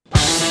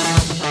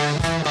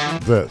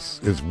This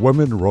is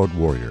Women Road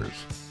Warriors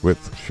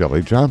with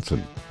Shelley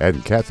Johnson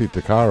and Kathy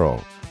Tuccaro.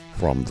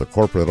 From the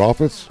corporate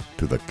office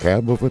to the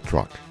cab of a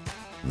truck,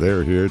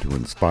 they're here to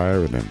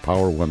inspire and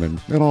empower women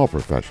in all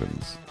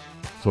professions.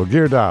 So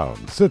gear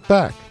down, sit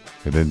back,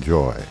 and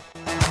enjoy.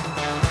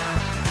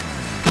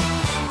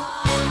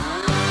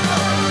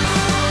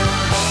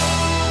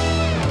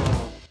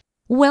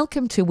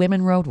 Welcome to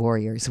Women Road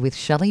Warriors with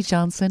Shelley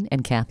Johnson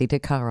and Kathy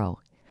Tuccaro.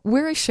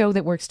 We're a show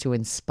that works to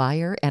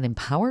inspire and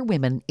empower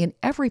women in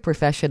every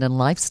profession and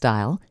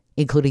lifestyle,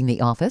 including the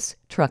office,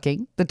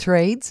 trucking, the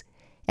trades,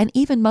 and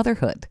even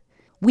motherhood.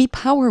 We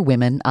power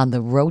women on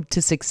the road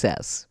to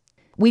success.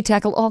 We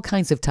tackle all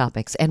kinds of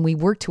topics, and we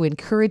work to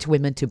encourage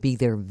women to be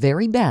their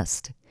very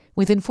best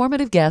with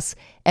informative guests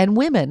and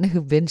women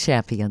who've been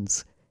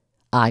champions.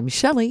 I'm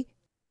Shelley.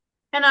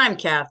 And I'm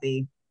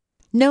Kathy.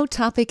 No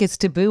topic is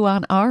taboo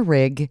on our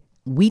rig.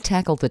 We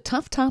tackle the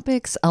tough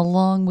topics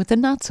along with the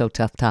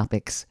not-so-tough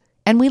topics.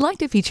 And we like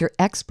to feature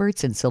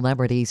experts and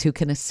celebrities who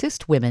can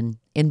assist women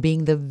in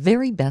being the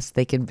very best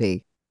they can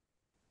be.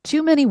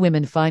 Too many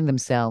women find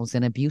themselves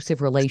in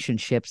abusive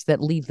relationships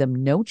that leave them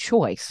no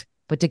choice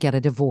but to get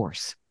a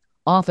divorce.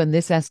 Often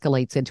this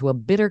escalates into a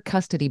bitter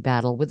custody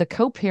battle with a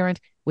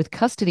co-parent with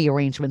custody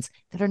arrangements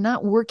that are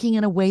not working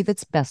in a way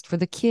that's best for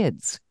the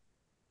kids.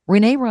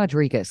 Renee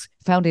Rodriguez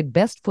founded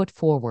Best Foot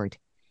Forward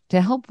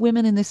to help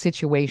women in this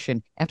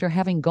situation after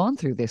having gone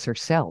through this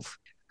herself.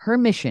 Her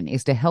mission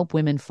is to help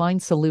women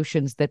find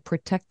solutions that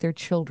protect their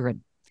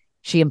children.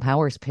 She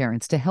empowers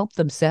parents to help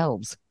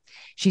themselves.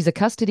 She's a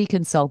custody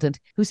consultant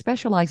who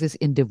specializes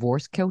in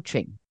divorce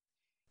coaching.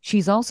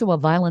 She's also a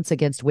violence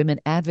against women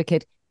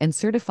advocate and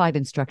certified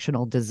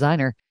instructional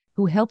designer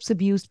who helps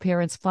abused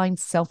parents find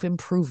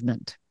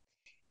self-improvement.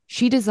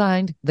 She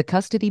designed the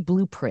custody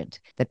blueprint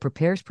that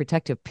prepares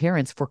protective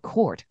parents for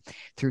court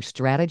through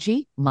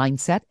strategy,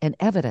 mindset, and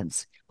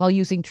evidence, while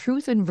using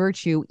truth and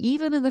virtue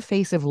even in the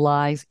face of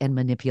lies and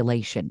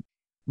manipulation.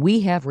 We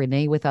have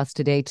Renee with us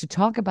today to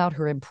talk about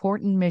her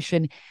important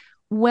mission.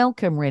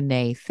 Welcome,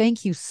 Renee.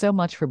 Thank you so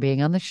much for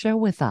being on the show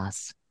with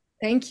us.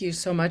 Thank you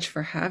so much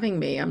for having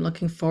me. I'm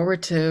looking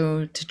forward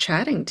to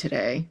chatting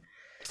today.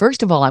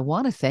 First of all, I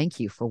want to thank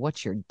you for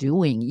what you're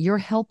doing. You're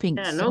helping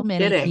no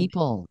many kidding.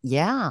 people.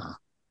 Yeah.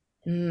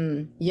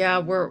 Yeah,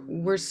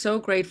 we're so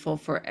grateful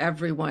for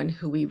everyone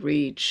who we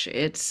reach.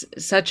 It's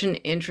such an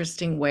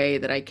interesting way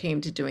that I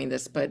came to doing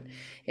this, but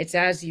it's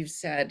as you've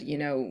said,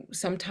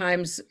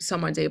 sometimes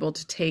someone's able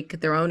to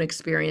take their own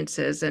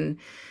experiences and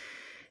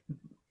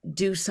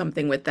do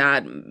something with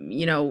that,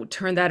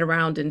 turn that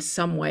around in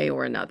some way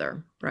or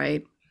another,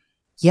 right?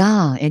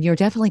 Yeah, and you're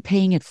definitely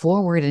paying it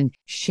forward and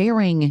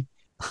sharing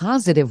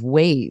positive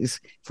ways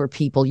for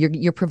people.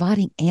 You're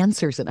providing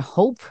answers and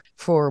hope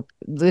for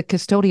the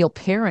custodial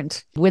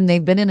parent when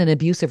they've been in an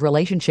abusive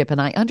relationship.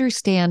 And I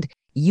understand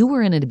you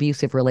were in an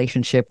abusive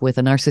relationship with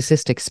a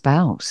narcissistic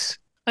spouse.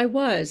 I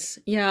was,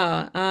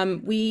 yeah.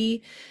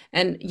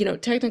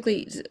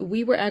 Technically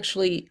we were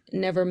actually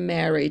never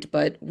married,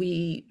 but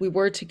we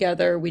were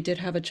together. We did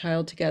have a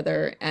child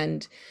together.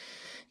 And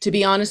to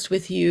be honest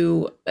with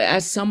you,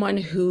 as someone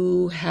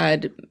who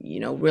had,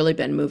 really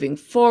been moving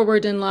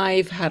forward in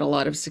life, had a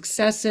lot of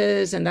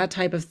successes and that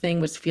type of thing,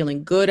 was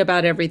feeling good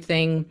about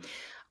everything,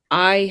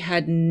 I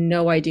had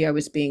no idea I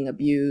was being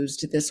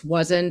abused. This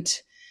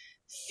wasn't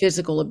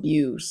physical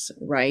abuse,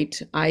 right?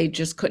 I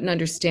just couldn't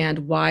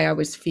understand why I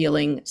was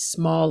feeling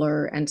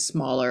smaller and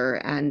smaller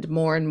and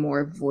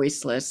more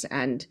voiceless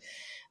and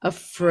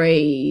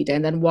afraid,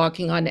 and then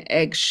walking on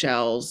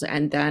eggshells,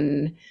 and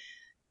then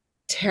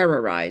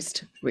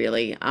terrorized,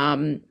 really.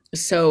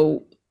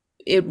 So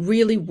it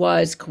really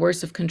was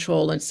coercive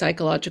control and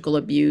psychological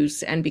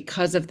abuse. And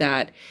because of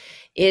that,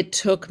 it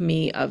took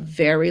me a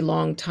very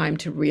long time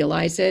to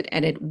realize it.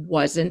 And it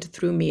wasn't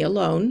through me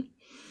alone.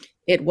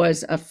 It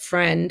was a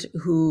friend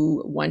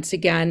who, once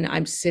again,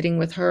 I'm sitting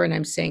with her and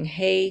I'm saying,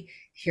 hey,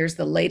 here's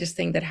the latest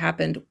thing that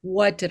happened.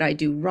 What did I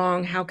do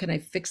wrong? How can I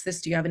fix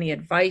this? Do you have any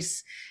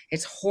advice?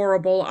 It's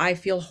horrible. I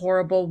feel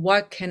horrible.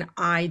 What can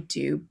I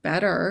do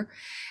better?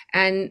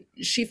 And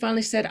she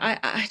finally said,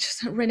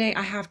 Renee,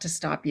 I have to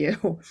stop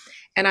you.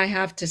 And I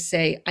have to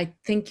say, I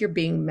think you're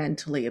being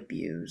mentally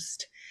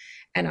abused.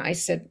 And I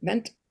said,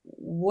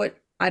 what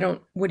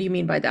do you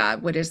mean by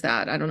that? What is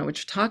that? I don't know what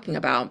you're talking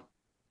about.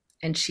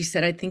 And she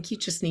said, I think you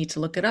just need to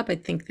look it up. I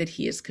think that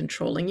he is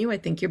controlling you. I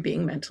think you're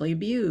being mentally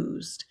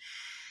abused.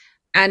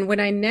 And when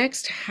I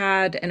next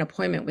had an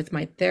appointment with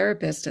my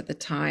therapist at the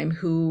time,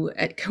 who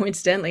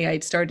coincidentally I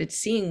had started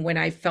seeing when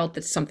I felt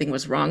that something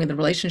was wrong in the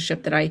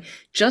relationship that I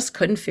just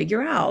couldn't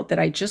figure out,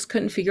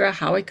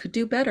 how I could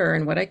do better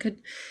and what I could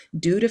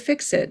do to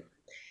fix it.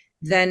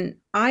 Then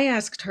I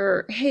asked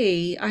her,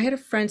 hey, I had a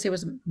friend say I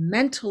was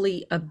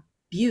mentally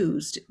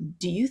abused.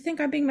 Do you think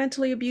I'm being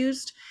mentally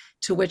abused?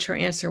 To which her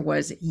answer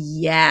was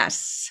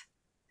yes.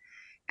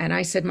 And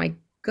I said, my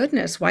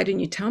goodness, why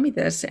didn't you tell me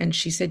this? And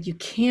she said, you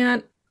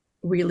can't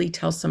really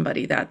tell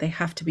somebody that. They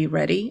have to be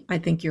ready. I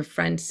think your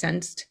friend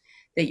sensed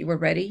that you were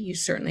ready. You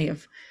certainly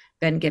have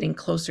then getting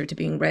closer to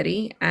being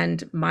ready.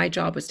 And my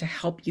job was to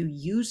help you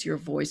use your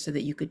voice so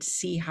that you could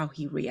see how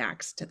he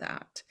reacts to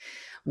that,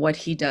 what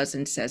he does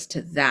and says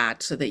to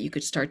that, so that you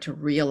could start to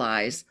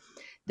realize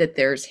that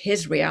there's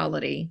his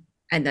reality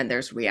and then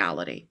there's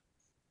reality.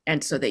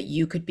 And so that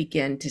you could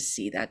begin to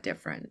see that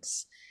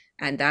difference.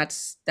 And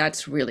that's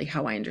really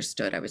how I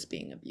understood I was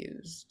being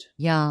abused.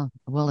 Yeah.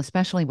 Well,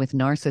 especially with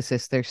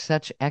narcissists, they're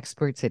such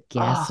experts at Oh,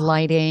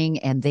 gaslighting,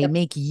 and they Yep.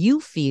 make you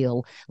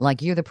feel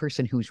like you're the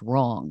person who's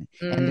wrong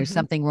and there's Mm-hmm.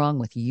 something wrong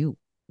with you.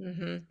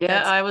 Mm-hmm.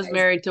 yeah, I was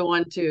married to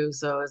one too,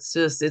 so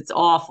it's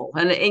awful,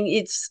 and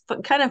it's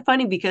kind of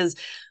funny because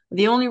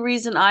the only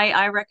reason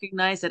I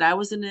recognize that I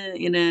was in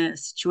a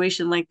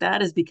situation like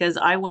that is because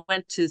I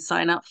went to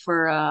sign up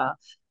for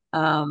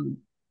um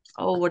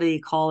oh, what do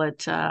you call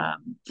it,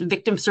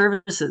 victim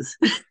services.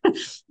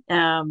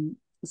 um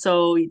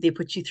so they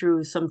put you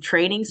through some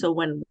training, so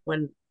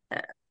when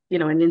uh,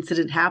 an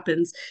incident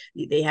happens,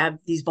 they have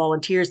these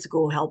volunteers to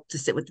go help to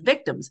sit with the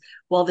victims.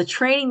 Well, the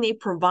training they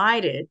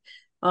provided,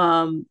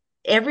 um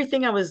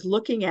everything I was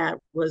looking at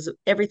was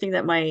everything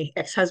that my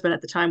ex-husband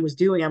at the time was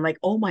doing. I'm like,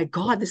 oh my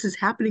God, this is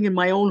happening in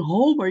my own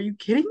home. Are you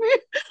kidding me?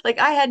 Like,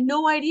 I had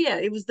no idea.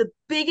 It was the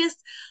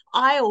biggest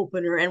eye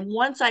opener. And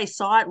once I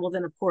saw it, well,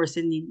 then of course,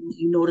 and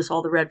you notice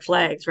all the red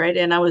flags, right?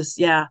 And I was,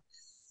 yeah,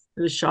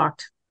 I was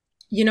shocked.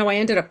 I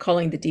ended up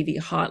calling the DV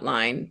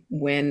hotline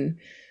when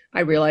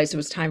I realized it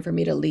was time for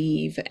me to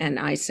leave. And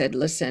I said,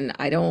 listen,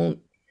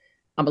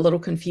 I'm a little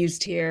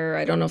confused here.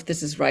 I don't know if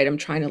this is right. I'm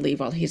trying to leave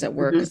while he's at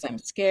work Mm-hmm. because I'm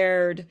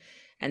scared.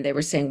 And they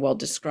were saying, well,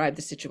 describe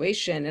the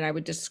situation. And I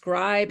would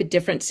describe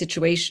different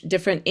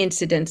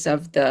incidents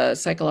of the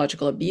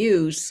psychological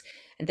abuse.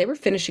 And they were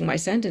finishing my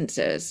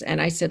sentences.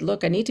 And I said,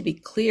 look, I need to be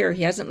clear.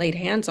 He hasn't laid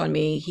hands on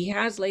me. He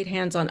has laid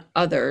hands on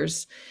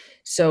others.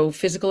 So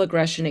physical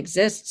aggression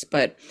exists,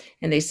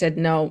 and they said,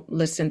 no,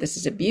 listen, this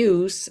is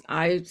abuse.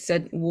 I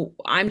said, well,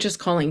 I'm just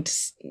calling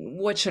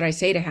what should I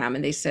say to him?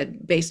 And they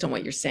said, based on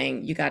what you're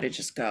saying, you got to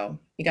just go.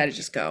 You got to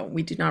just go.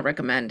 We do not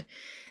recommend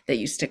that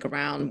you stick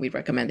around. We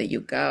recommend that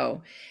you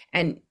go.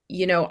 And,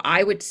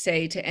 I would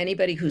say to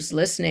anybody who's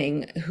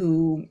listening,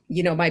 who,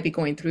 might be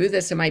going through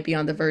this and might be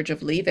on the verge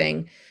of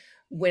leaving,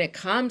 when it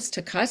comes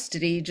to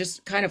custody,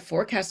 just kind of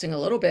forecasting a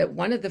little bit,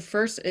 one of the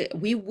first,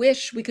 we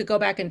wish we could go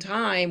back in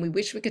time. We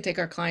wish we could take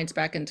our clients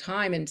back in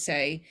time and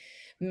say,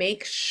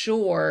 make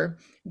sure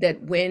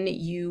that when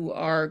you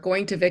are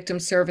going to victim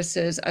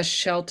services, a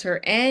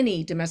shelter,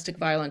 any domestic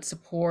violence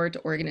support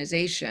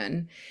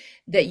organization,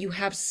 that you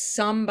have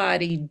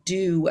somebody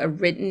do a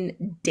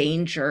written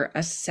danger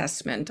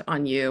assessment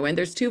on you. And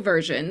there's two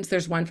versions.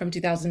 There's one from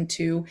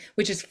 2002,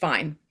 which is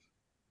fine.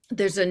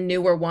 There's a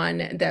newer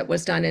one that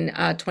was done in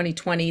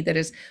 2020 that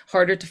is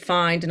harder to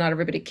find. Not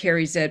everybody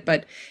carries it,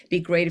 but it'd be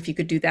great if you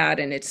could do that.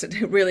 And it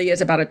really is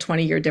about a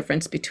 20-year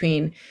difference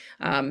between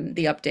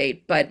the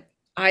update. But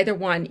either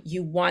one,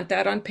 you want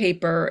that on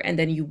paper, and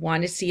then you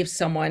want to see if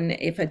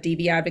a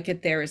DV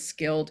advocate there is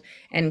skilled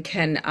and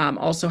can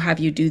also have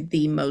you do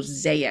the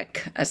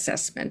mosaic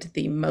assessment.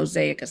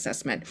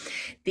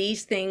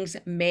 These things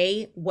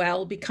may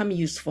well become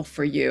useful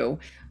for you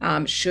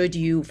should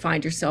you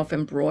find yourself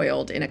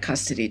embroiled in a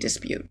custody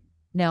dispute.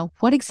 Now,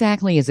 what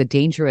exactly is a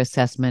danger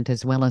assessment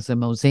as well as a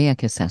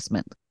mosaic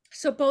assessment?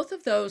 So both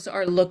of those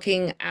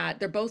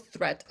they're both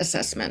threat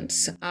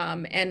assessments.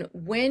 And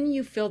when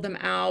you fill them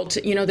out,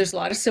 there's a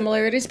lot of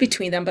similarities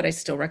between them, but I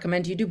still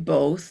recommend you do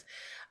both.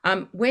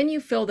 When you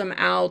fill them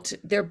out,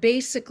 they're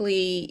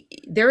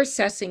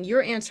assessing,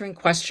 you're answering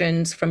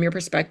questions from your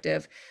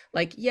perspective,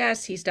 like,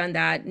 yes, he's done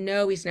that.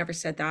 No, he's never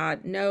said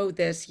that. No,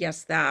 this,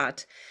 yes,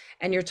 that.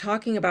 And you're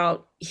talking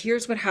about,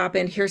 here's what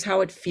happened, here's how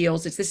it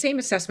feels. It's the same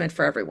assessment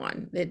for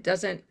everyone. It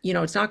doesn't,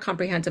 it's not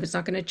comprehensive. It's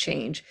not going to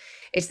change.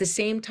 It's the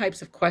same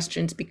types of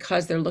questions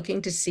because they're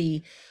looking to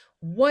see,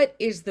 what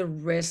is the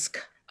risk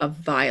of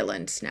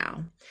violence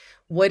now?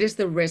 What is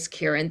the risk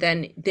here? And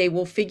then they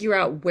will figure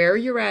out where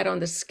you're at on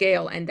the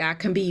scale, and that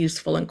can be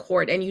useful in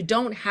court. And you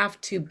don't have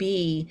to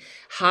be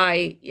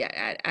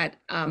at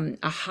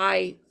a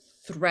high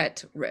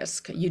threat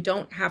risk. You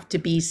don't have to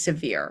be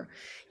severe.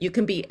 You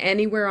can be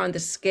anywhere on the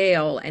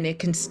scale, and it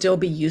can still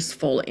be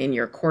useful in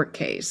your court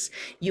case.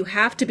 You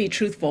have to be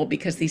truthful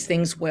because these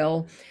things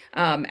will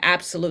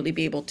absolutely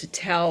be able to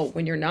tell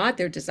when you're not.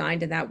 They're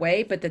designed in that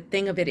way. But the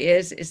thing of it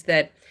is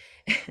that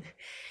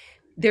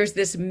there's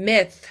this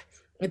myth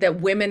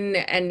that women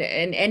and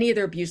any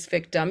other abuse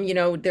victim,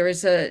 there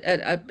is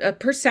a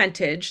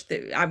percentage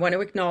that I want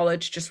to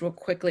acknowledge just real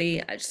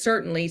quickly.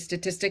 Certainly,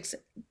 statistics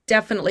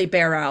definitely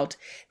bear out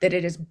that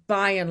it is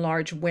by and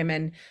large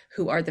women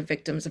who are the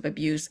victims of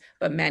abuse,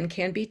 but men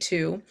can be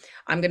too.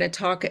 I'm going to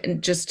talk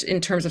just in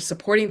terms of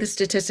supporting the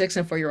statistics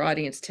and for your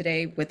audience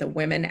today with the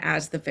women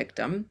as the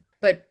victim.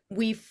 But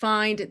we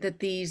find that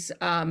these,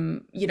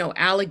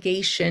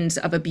 allegations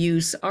of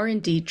abuse are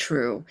indeed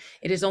true.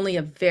 It is only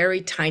a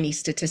very tiny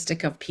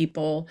statistic of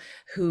people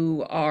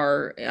who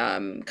are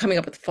coming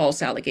up with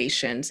false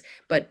allegations.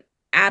 But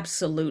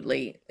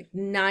Absolutely. Like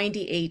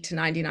 98 to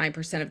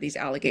 99% of these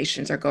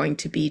allegations are going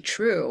to be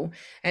true.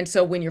 And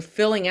so when you're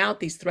filling out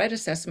these threat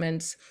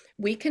assessments,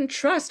 we can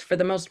trust for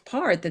the most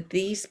part that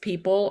these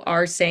people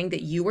are saying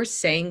that you are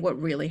saying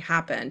what really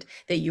happened,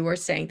 that you are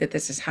saying that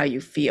this is how you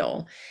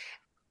feel.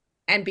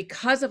 And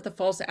because of the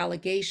false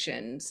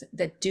allegations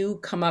that do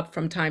come up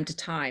from time to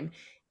time,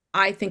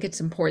 I think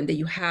it's important that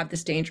you have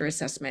this danger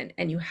assessment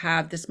and you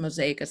have this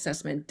mosaic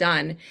assessment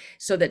done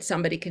so that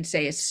somebody can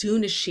say, as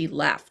soon as she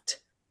left,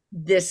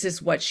 this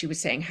is what she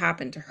was saying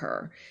happened to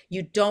her.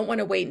 You don't want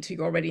to wait until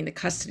you're already in the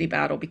custody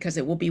battle because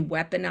it will be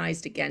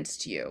weaponized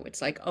against you.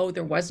 It's like, oh,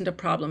 there wasn't a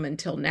problem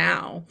until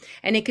now.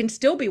 And it can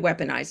still be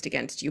weaponized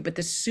against you, but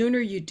the sooner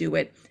you do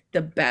it,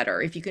 the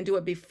better. If you can do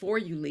it before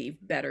you leave,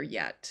 better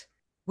yet.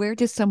 Where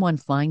does someone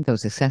find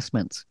those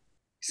assessments?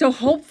 So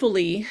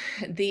hopefully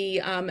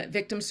the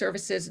victim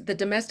services, the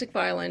domestic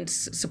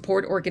violence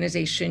support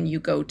organization you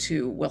go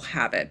to will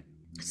have it.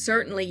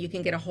 Certainly you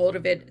can get a hold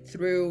of it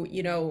through,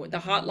 the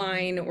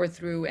hotline or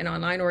through an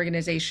online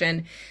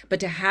organization, but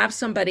to have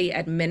somebody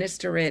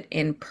administer it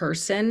in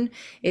person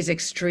is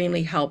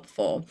extremely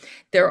helpful.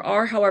 There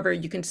are, however,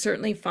 you can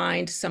certainly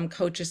find some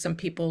coaches, some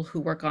people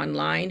who work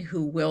online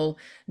who will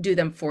do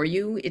them for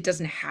you. It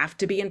doesn't have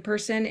to be in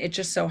person. It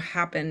just so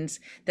happens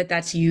that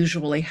that's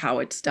usually how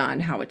it's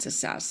done, how it's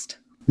assessed.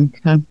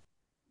 Okay.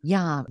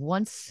 Yeah.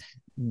 Once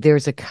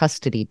there's a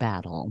custody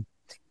battle,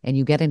 and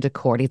you get into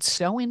court, it's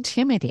so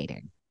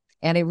intimidating.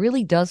 And it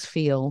really does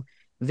feel,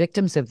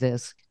 victims of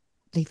this,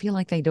 they feel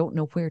like they don't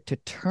know where to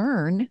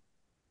turn.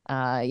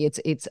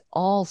 It's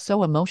all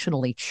so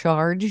emotionally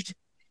charged.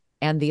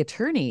 And the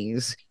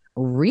attorneys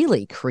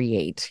really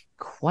create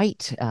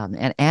quite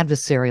an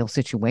adversarial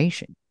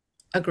situation.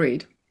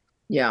 Agreed.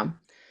 Yeah.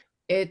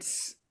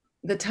 It's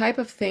the type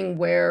of thing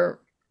where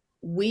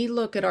we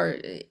look at our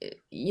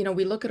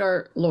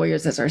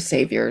lawyers as our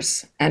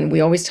saviors. And we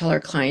always tell our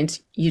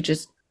clients,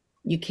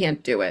 you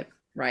can't do it,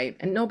 right?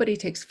 And nobody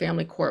takes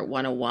family court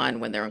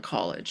 101 when they're in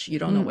college. You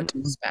don't know what to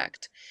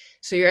expect.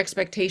 So your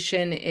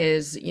expectation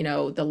is,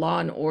 the Law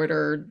and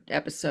Order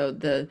episode,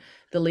 the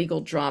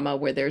legal drama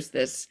where there's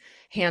this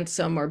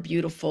handsome or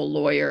beautiful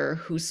lawyer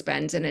who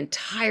spends an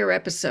entire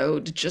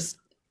episode just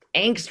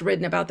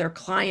angst-ridden about their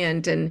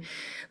client and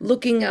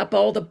looking up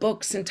all the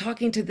books and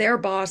talking to their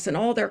boss and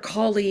all their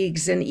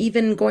colleagues and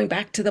even going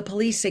back to the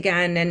police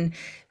again and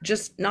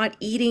just not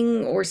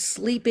eating or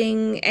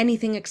sleeping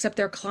anything except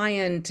their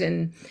client.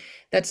 And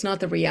that's not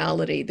the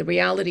reality. The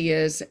reality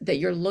is that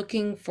you're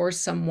looking for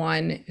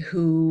someone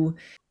who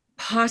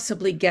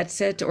possibly gets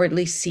it, or at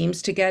least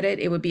seems to get it.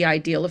 It would be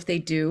ideal if they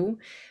do,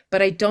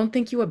 but I don't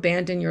think you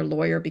abandon your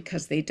lawyer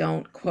because they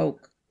don't quote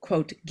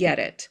get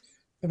it.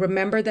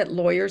 Remember that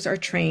lawyers are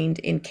trained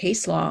in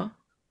case law,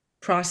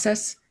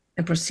 process,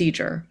 and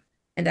procedure,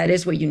 and that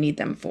is what you need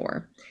them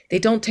for. They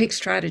don't take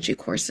strategy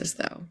courses,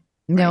 though.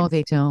 No,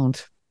 they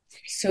don't.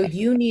 So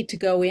you need to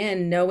go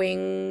in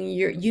knowing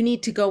you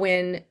need to go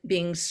in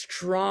being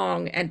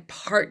strong and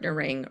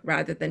partnering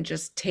rather than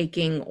just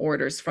taking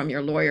orders from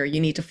your lawyer. You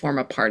need to form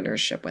a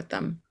partnership with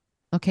them.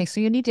 Okay,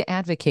 so you need to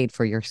advocate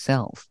for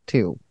yourself,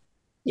 too.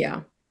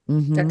 Yeah,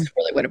 Mm-hmm. that's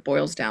really what it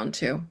boils down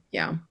to.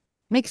 Yeah.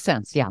 Makes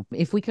sense. Yeah.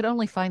 If we could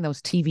only find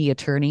those TV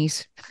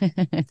attorneys,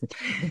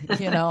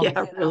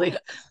 Yeah, really.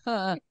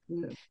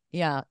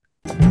 Yeah.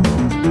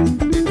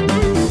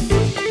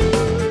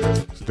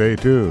 Stay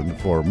tuned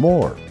for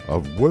more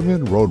of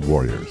Women Road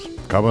Warriors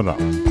coming up.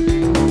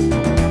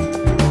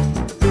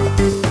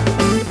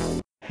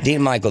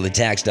 Dean Michael, the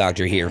tax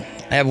doctor here.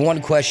 I have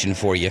one question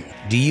for you.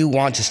 Do you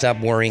want to stop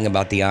worrying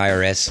about the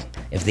IRS?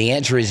 If the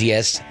answer is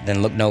yes,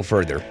 then look no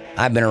further.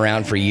 I've been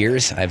around for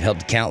years. I've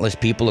helped countless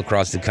people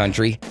across the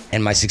country,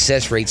 and my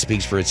success rate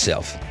speaks for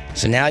itself.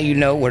 So now you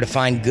know where to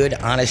find good,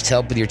 honest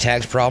help with your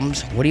tax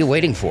problems. What are you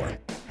waiting for?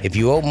 If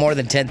you owe more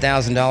than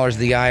 $10,000 to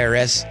the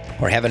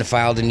IRS or haven't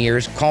filed in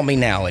years, call me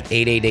now at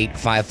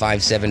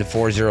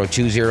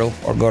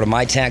 888-557-4020 or go to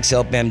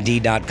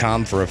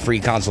mytaxhelpmd.com for a free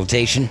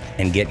consultation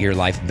and get your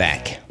life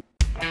back.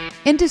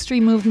 Industry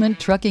movement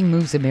Trucking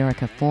Moves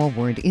America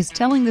Forward is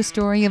telling the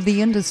story of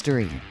the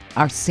industry.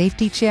 Our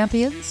safety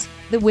champions,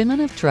 the women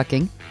of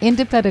trucking,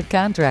 independent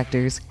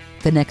contractors,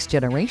 the next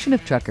generation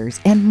of truckers,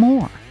 and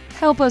more.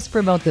 Help us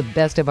promote the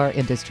best of our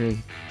industry.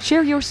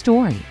 Share your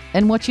story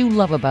and what you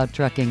love about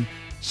trucking.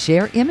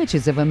 Share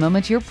images of a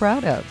moment you're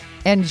proud of.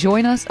 And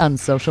join us on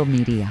social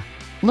media.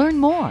 Learn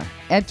more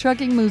at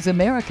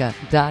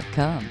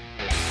truckingmovesamerica.com.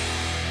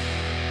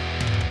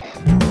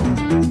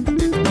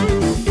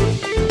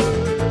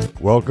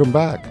 Welcome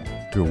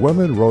back to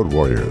Women Road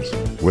Warriors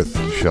with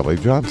Shelley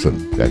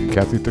Johnson and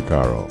Kathy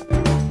Tuccaro.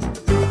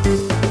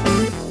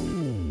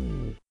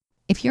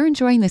 If you're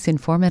enjoying this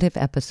informative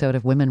episode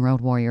of Women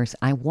Road Warriors,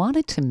 I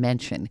wanted to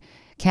mention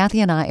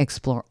Kathy and I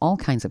explore all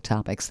kinds of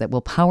topics that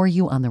will power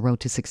you on the road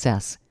to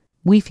success.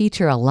 We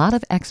feature a lot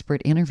of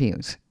expert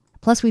interviews.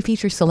 Plus, we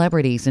feature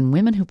celebrities and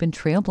women who've been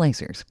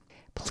trailblazers.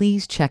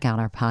 Please check out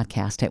our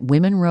podcast at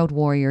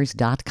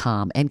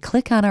womenroadwarriors.com and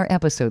click on our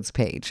episodes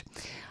page.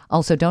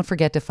 Also, don't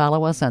forget to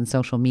follow us on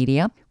social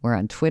media. We're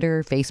on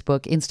Twitter,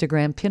 Facebook,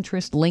 Instagram,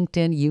 Pinterest,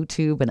 LinkedIn,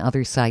 YouTube, and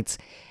other sites.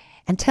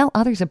 And tell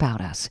others about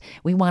us.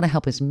 We want to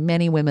help as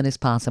many women as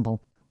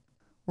possible.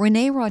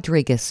 Renee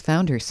Rodriguez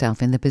found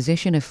herself in the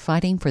position of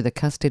fighting for the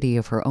custody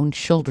of her own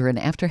children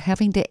after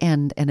having to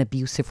end an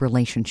abusive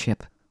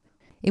relationship.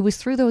 It was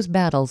through those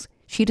battles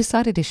she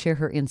decided to share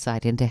her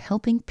insight into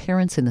helping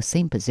parents in the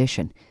same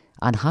position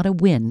on how to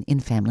win in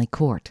family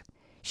court.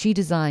 She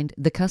designed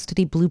the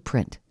Custody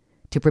Blueprint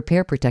to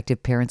prepare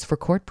protective parents for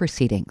court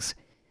proceedings.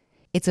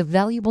 It's a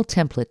valuable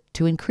template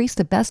to increase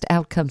the best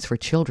outcomes for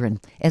children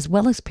as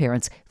well as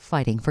parents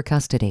fighting for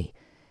custody.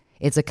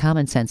 It's a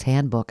common-sense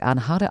handbook on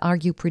how to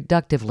argue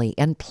productively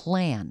and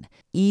plan,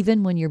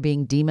 even when you're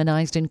being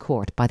demonized in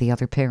court by the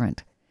other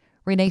parent.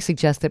 Renee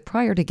suggests that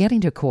prior to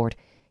getting to court,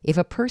 if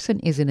a person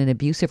is in an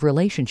abusive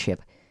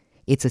relationship,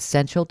 it's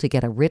essential to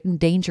get a written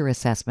danger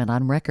assessment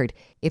on record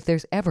if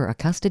there's ever a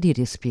custody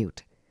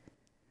dispute.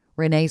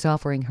 Renee's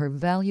offering her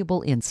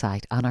valuable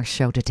insight on our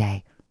show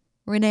today.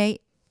 Renee,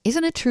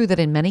 isn't it true that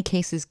in many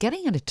cases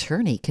getting an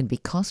attorney can be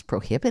cost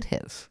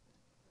prohibitive?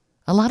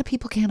 A lot of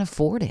people can't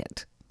afford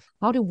it.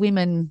 How do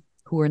women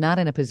who are not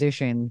in a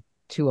position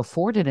to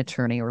afford an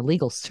attorney or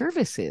legal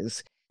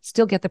services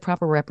still get the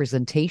proper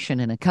representation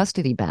in a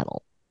custody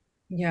battle?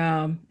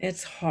 Yeah,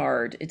 it's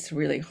hard. It's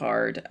really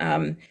hard.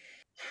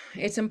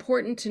 It's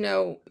important to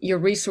know your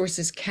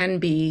resources can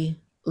be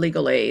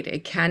legal aid.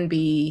 It can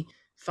be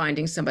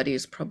finding somebody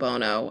who's pro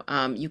bono.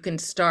 You can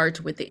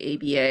start with the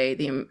ABA,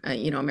 the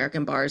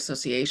American Bar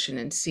Association,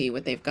 and see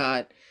what they've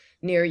got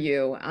near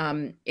you.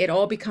 It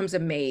all becomes a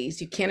maze.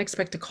 You can't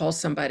expect to call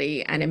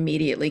somebody and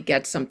immediately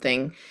get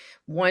something.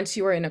 Once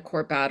you are in a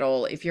court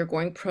battle, if you're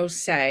going pro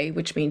se,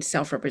 which means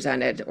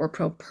self-represented, or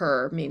pro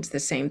per means the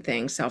same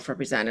thing,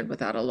 self-represented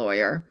without a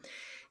lawyer,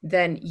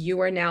 then you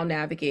are now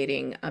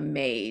navigating a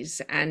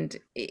maze, and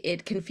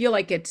it can feel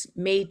like it's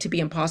made to be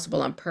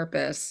impossible on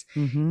purpose.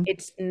 Mm-hmm.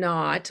 It's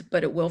not,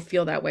 but it will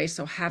feel that way.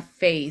 So have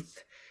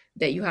faith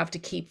that you have to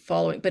keep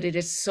following, but it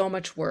is so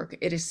much work.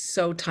 It is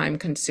so time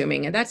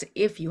consuming. And that's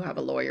if you have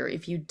a lawyer.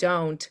 If you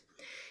don't,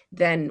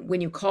 then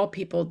when you call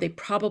people, they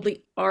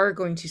probably are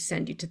going to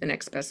send you to the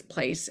next best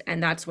place.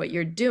 And that's what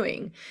you're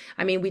doing.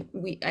 I mean,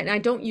 we and I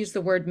don't use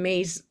the word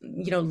maze,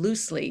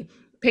 loosely.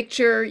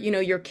 Picture,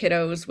 your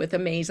kiddos with a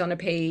maze on a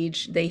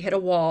page, they hit a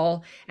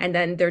wall, and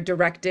then they're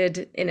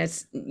directed in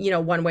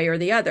one way or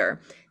the other.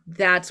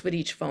 That's what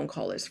each phone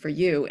call is for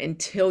you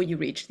until you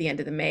reach the end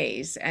of the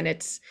maze. And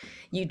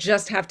you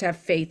just have to have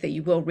faith that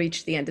you will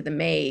reach the end of the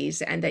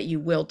maze and that you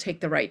will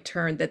take the right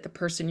turn, that the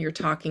person you're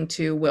talking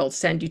to will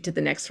send you to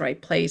the next right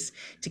place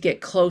to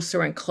get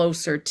closer and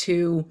closer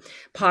to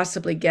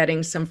possibly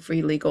getting some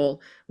free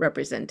legal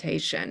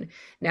representation.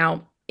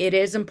 Now, it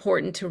is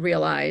important to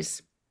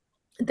realize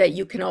that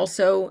you can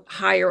also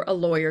hire a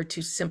lawyer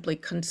to simply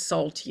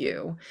consult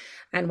you.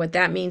 And what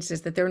that means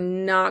is that they're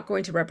not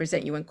going to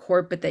represent you in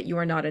court, but that you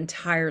are not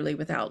entirely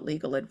without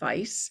legal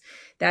advice.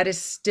 That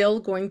is still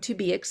going to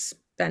be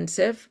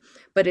expensive,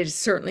 but it is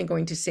certainly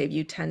going to save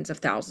you tens of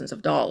thousands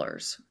of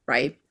dollars,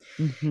 right?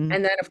 Mm-hmm.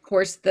 And then, of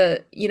course,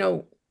 then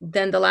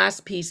the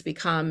last piece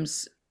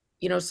becomes,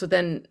 so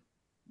then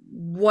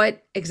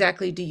what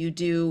exactly do you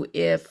do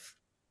if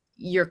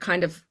you're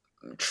kind of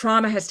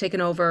trauma has taken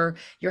over,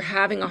 you're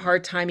having a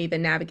hard time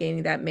even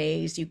navigating that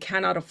maze, you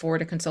cannot afford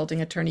a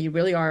consulting attorney, you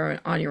really are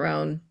on your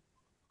own.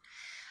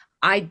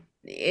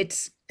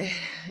 It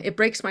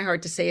breaks my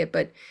heart to say it,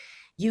 but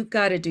you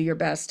got to do your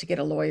best to get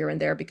a lawyer in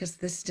there, because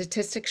the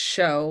statistics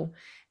show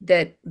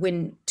that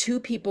when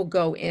two people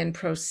go in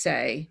pro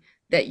se,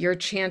 that your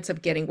chance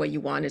of getting what you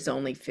want is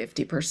only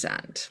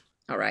 50%.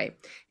 All right.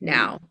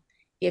 Now,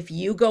 if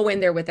you go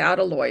in there without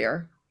a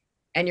lawyer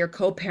and your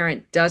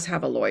co-parent does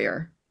have a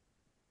lawyer,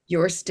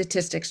 your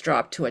statistics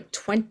drop to a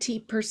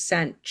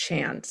 20%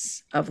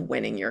 chance of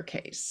winning your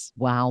case.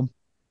 Wow.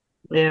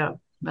 Yeah,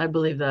 I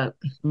believe that.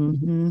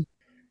 Mm-hmm.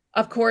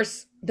 Of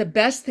course, the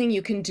best thing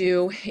you can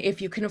do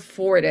if you can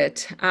afford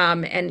it,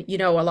 and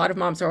a lot of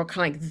moms are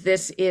kind of like,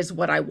 this is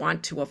what I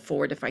want to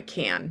afford if I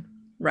can,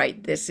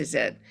 right? This is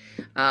it,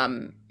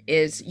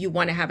 is you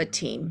want to have a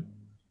team,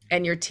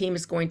 and your team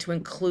is going to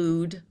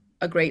include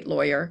a great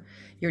lawyer.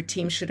 Your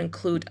team should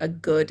include a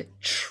good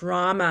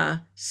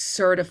trauma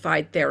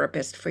certified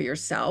therapist for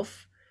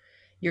yourself.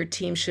 Your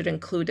team should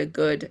include a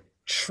good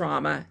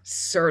trauma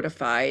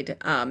certified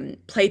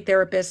play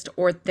therapist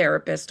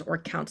or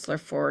counselor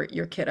for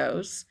your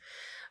kiddos.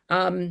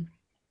 And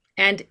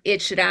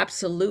it should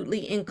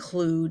absolutely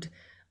include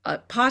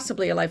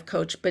possibly a life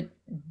coach, but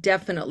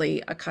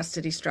definitely a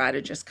custody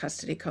strategist,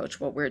 custody coach,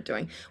 what we're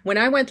doing. When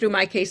I went through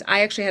my case, I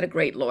actually had a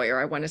great lawyer.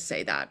 I want to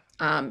say that.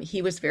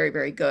 He was very,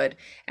 very good.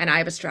 And I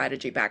have a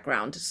strategy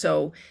background.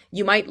 So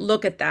you might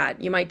look at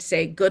that. You might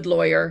say, good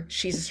lawyer,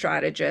 she's a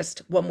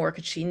strategist. What more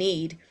could she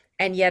need?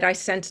 And yet I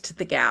sensed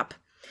the gap.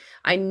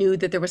 I knew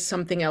that there was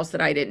something else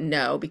that I didn't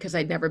know because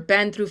I'd never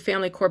been through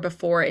family court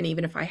before. And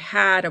even if I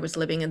had, I was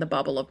living in the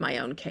bubble of my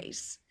own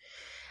case.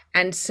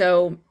 And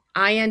so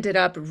I ended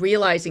up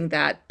realizing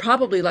that,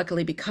 probably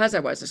luckily because I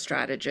was a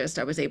strategist,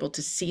 I was able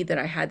to see that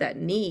I had that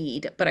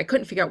need, but I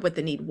couldn't figure out what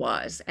the need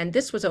was. And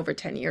this was over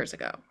 10 years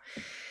ago.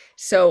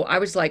 So I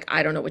was like,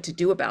 I don't know what to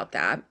do about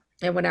that.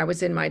 And when I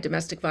was in my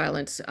domestic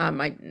violence,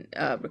 my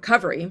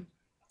recovery,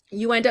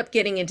 you end up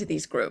getting into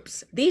these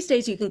groups. These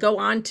days, you can go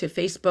on to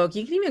Facebook,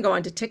 you can even go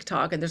on to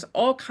TikTok, and there's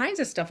all kinds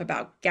of stuff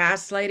about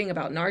gaslighting,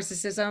 about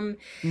narcissism.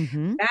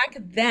 Mm-hmm. Back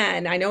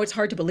then, I know it's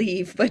hard to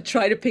believe, but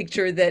try to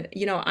picture that,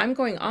 I'm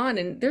going on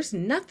and there's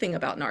nothing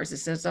about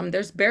narcissism.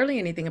 There's barely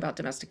anything about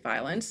domestic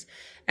violence.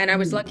 And I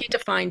was lucky to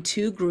find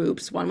two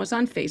groups. One was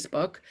on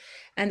Facebook,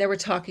 and they were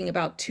talking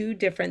about two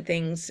different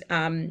things.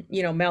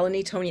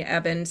 Melanie Tonia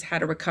Evans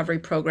had a recovery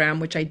program,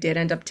 which I did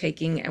end up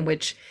taking, and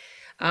which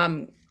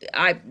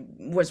I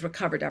was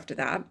recovered after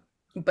that.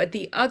 But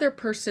the other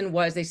person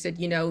was, they said,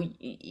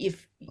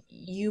 if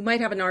you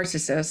might have a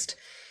narcissist,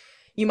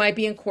 you might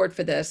be in court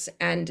for this.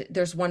 And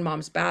there's One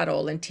Mom's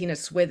Battle, and Tina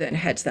Swithin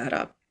heads that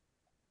up.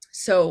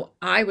 So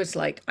I was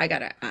like, I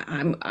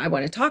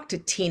want to talk to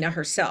Tina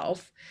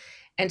herself.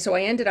 And so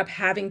I ended up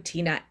having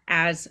Tina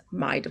as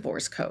my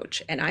divorce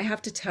coach. And I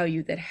have to tell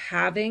you that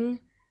having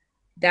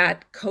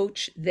that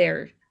coach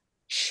there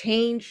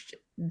changed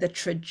the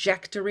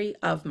trajectory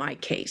of my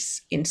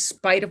case, in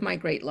spite of my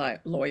great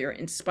lawyer,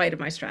 in spite of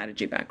my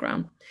strategy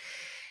background.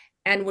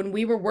 And when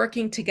we were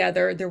working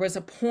together, there was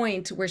a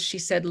point where she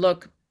said,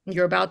 look,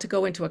 you're about to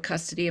go into a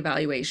custody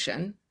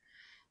evaluation.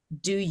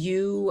 Do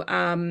you,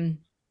 do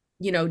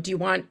you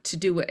want to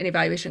do an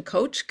evaluation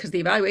coach? Because the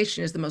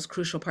evaluation is the most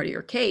crucial part of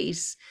your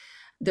case.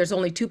 There's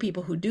only two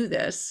people who do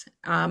this.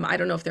 I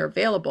don't know if they're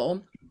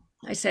available.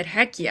 I said,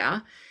 heck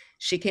yeah.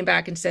 She came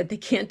back and said, they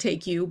can't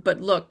take you,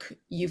 but look,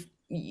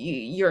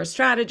 you're a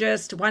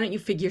strategist. Why don't you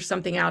figure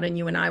something out, and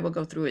you and I will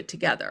go through it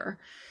together.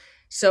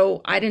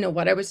 So I didn't know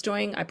what I was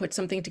doing. I put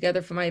something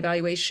together for my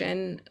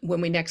evaluation. When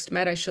we next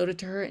met, I showed it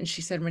to her, and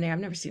she said, Renee, I've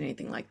never seen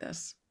anything like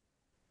this.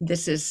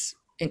 This is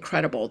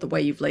incredible, the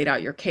way you've laid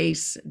out your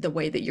case, the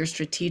way that you're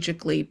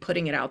strategically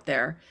putting it out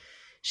there.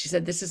 She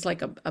said, this is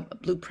like a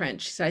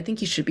blueprint. She said, I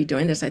think you should be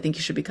doing this. I think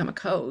you should become a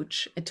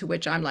coach. And to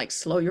which I'm like,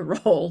 slow your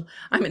roll.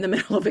 I'm in the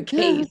middle of a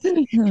case.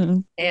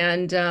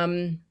 And,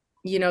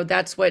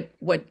 that's what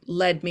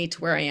led me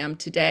to where I am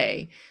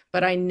today.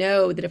 But I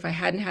know that if I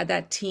hadn't had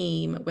that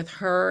team with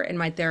her and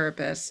my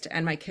therapist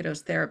and my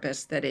kiddos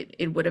therapist, that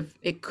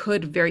it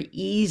could very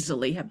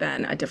easily have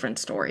been a different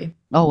story.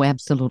 Oh,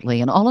 absolutely.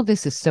 And all of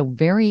this is so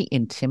very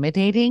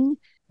intimidating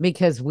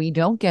because we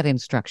don't get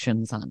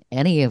instructions on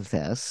any of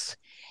this.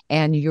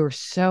 And you're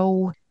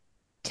so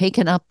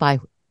taken up by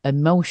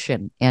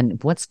emotion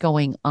and what's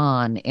going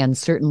on. And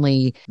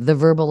certainly the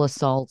verbal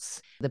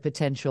assaults, the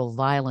potential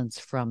violence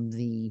from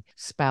the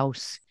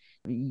spouse.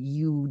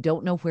 You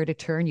don't know where to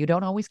turn. You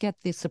don't always get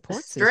the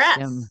support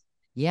system.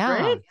 Yeah.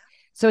 Right?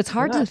 So it's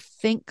hard to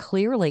think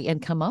clearly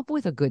and come up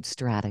with a good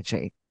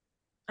strategy.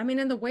 I mean,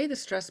 and the way the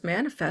stress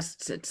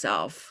manifests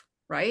itself,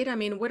 right? I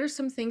mean, what are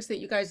some things that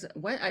you guys,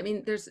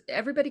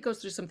 everybody goes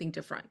through something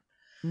different.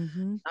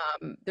 Mm-hmm.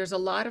 There's a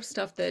lot of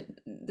stuff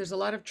there's a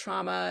lot of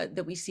trauma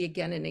that we see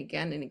again and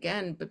again and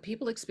again, but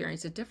people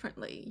experience it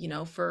differently.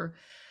 For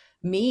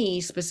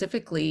me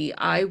specifically,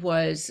 I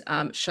was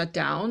shut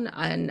down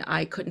and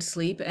I couldn't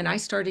sleep, and I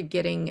started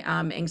getting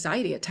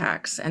anxiety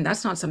attacks, and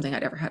that's not something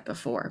I'd ever had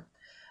before.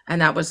 And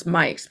that was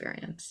my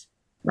experience,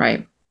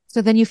 right?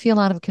 So then you feel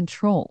out of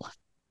control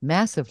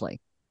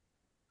massively.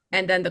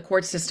 And then the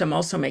court system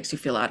also makes you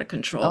feel out of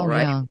control,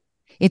 right? Yeah.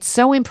 It's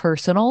so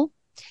impersonal.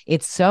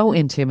 It's so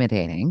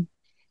intimidating.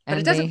 But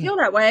it doesn't feel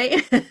that way.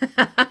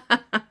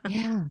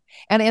 Yeah.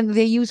 And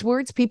they use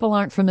words people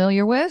aren't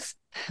familiar with.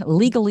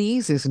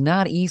 Legalese is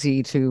not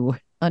easy to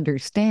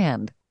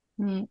understand.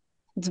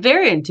 It's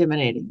very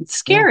intimidating. It's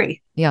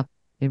scary. Yeah,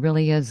 it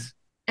really is.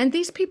 And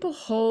these people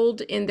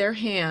hold in their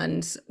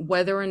hands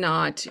whether or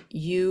not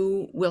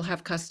you will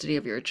have custody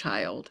of your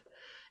child.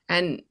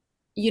 And,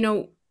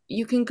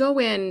 you can go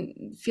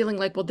in feeling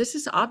like, well, this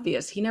is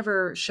obvious. He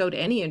never showed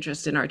any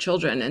interest in our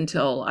children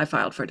until I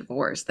filed for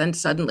divorce. Then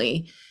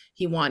suddenly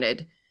he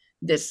wanted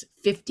this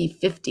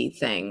 50-50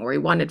 thing, or he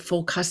wanted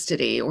full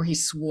custody, or he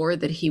swore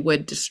that he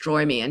would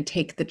destroy me and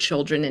take the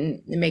children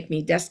and make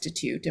me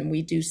destitute. And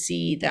we do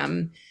see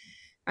them.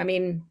 I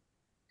mean,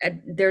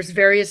 there's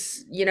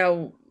various,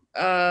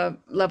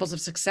 levels of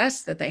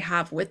success that they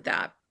have with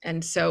that.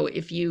 And so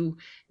if you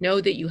know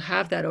that you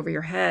have that over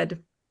your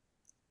head,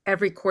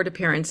 every court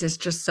appearance is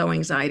just so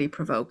anxiety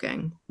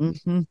provoking.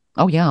 Mm-hmm.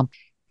 Oh, yeah.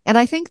 And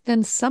I think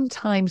then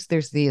sometimes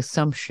there's the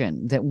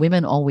assumption that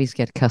women always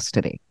get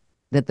custody,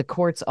 that the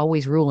courts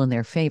always rule in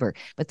their favor.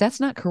 But that's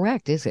not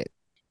correct, is it?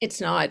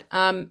 It's not.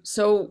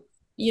 So,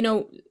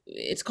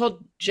 it's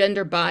called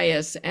gender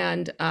bias.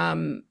 And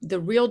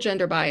the real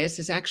gender bias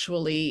is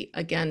actually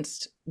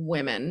against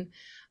women.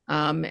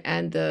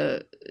 And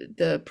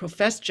the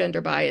professed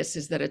gender bias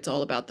is that it's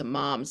all about the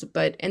moms.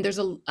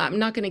 I'm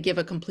not going to give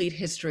a complete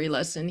history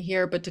lesson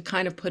here, but to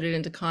kind of put it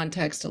into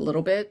context a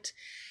little bit,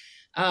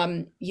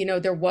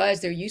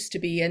 There used to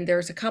be, and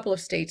there's a couple of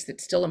states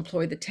that still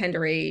employ the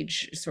tender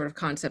age sort of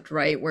concept,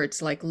 right? Where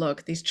it's like,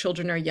 look, these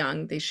children are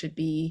young, they should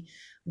be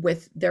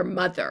with their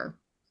mother,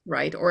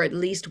 right? Or at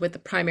least with the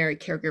primary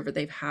caregiver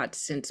they've had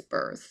since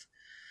birth.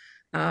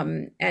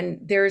 And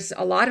there's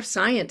a lot of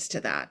science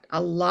to that,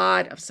 a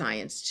lot of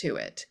science to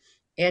it.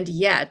 And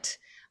yet,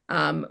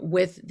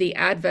 with the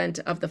advent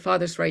of the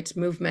fathers' rights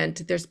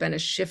movement, there's been a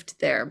shift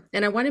there.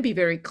 And I want to be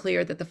very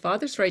clear that the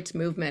fathers' rights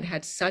movement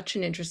had such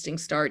an interesting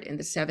start in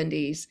the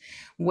 70s,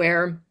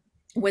 where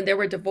when there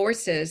were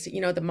divorces,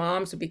 the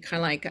moms would be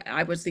kind of like,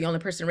 I was the only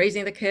person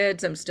raising the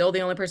kids. I'm still the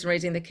only person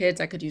raising the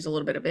kids. I could use a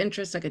little bit of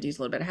interest. I could use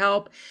a little bit of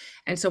help.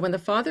 And so when the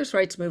fathers'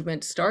 rights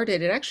movement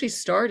started, it actually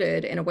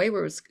started in a way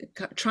where it was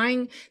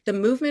the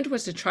movement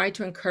was to try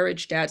to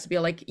encourage dads to be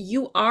like,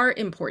 you are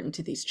important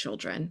to these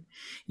children.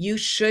 You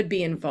should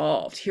be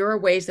involved. Here are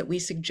ways that we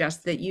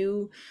suggest that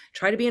you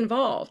try to be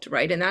involved,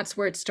 right? And that's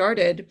where it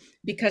started,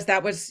 because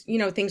that was,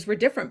 things were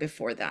different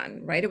before then,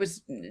 right? It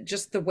was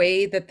just the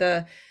way that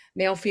the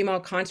male-female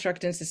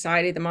construct in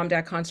society, the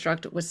mom-dad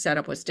construct was set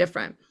up was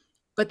different.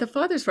 But the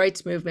fathers'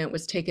 rights movement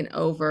was taken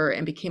over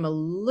and became a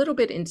little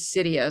bit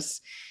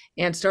insidious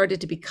and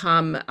started to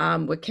become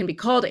what can be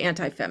called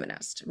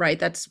anti-feminist, right?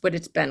 That's what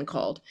it's been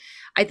called.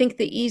 I think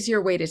the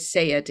easier way to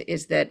say it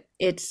is that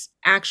it's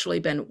actually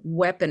been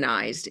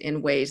weaponized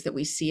in ways that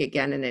we see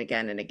again and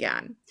again and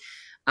again.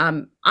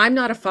 I'm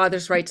not a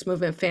fathers' rights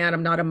movement fan.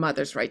 I'm not a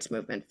mothers' rights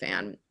movement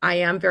fan. I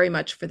am very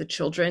much for the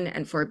children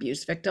and for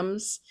abuse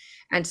victims.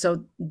 And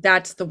so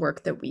that's the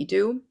work that we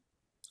do.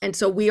 And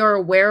so we are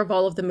aware of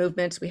all of the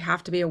movements. We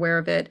have to be aware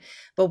of it.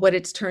 But what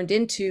it's turned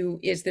into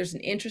is there's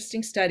an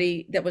interesting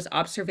study that was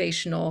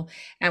observational.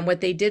 And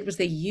what they did was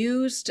they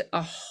used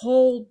a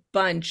whole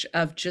bunch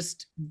of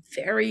just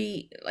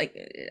very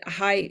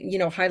high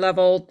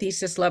level,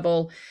 thesis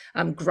level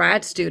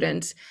grad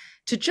students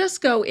to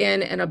just go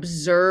in and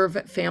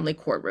observe family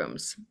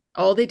courtrooms.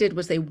 All they did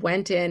was they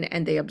went in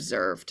and they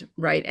observed,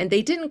 right? And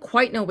they didn't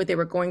quite know what they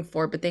were going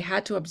for, but they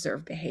had to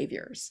observe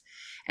behaviors.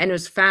 And it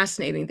was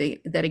fascinating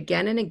that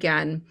again and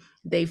again,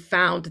 they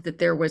found that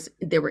there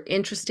were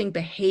interesting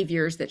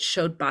behaviors that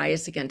showed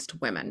bias against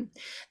women.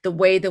 The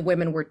way the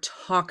women were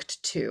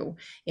talked to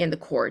in the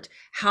court,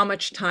 how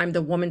much time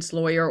the woman's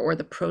lawyer or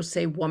the pro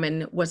se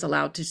woman was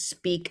allowed to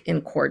speak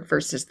in court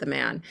versus the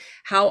man,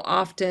 how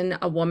often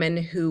a woman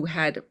who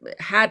had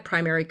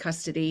primary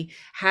custody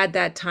had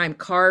that time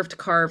carved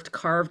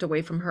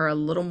away from her a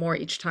little more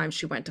each time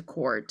she went to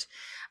court.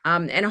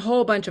 And a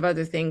whole bunch of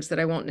other things that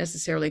I won't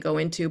necessarily go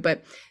into,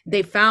 but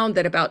they found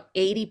that about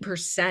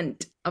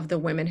 80% of the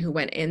women who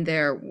went in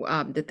there,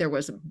 that there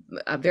was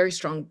a very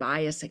strong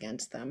bias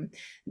against them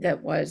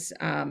that was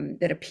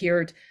that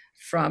appeared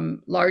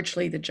from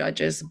largely the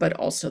judges, but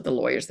also the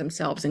lawyers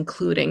themselves,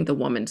 including the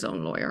woman's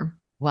own lawyer.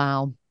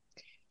 Wow.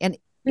 And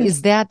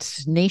is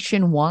that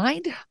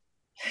nationwide?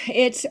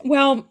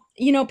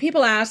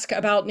 People ask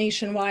about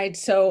nationwide.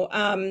 So,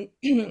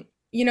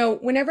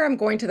 whenever I'm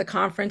going to the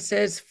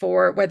conferences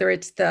for whether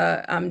it's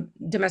the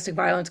domestic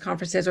violence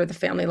conferences or the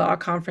family law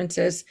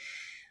conferences,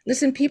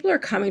 listen, people are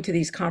coming to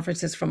these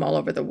conferences from all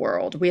over the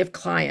world. We have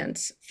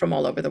clients from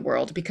all over the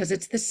world because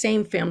it's the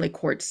same family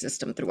court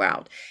system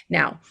throughout.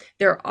 Now,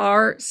 there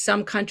are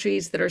some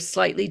countries that are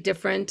slightly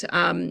different.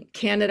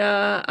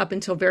 Canada, up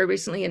until very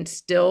recently, and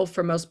still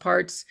for most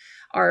parts,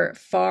 are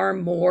far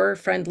more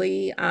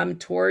friendly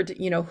toward,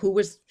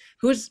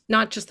 who's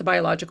not just the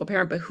biological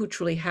parent, but who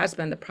truly has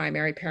been the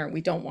primary parent.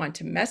 We don't want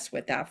to mess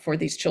with that for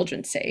these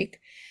children's sake.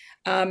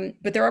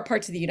 But there are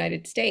parts of the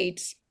United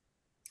States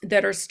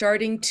that are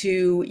starting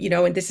to,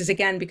 and this is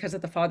again because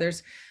of the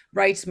fathers'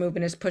 rights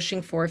movement is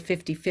pushing for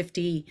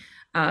 50-50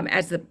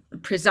 as the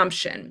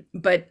presumption.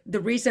 But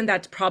the reason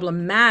that's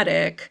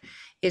problematic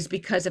is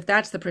because if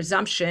that's the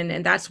presumption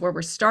and that's where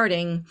we're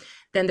starting,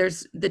 then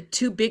there's the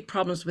two big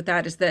problems with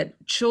that is that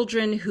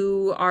children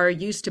who are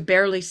used to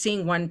barely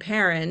seeing one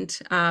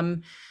parent,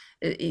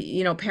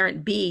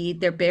 parent B,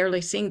 they're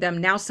barely seeing them.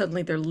 Now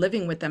suddenly they're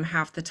living with them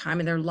half the time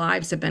and their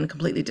lives have been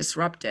completely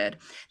disrupted.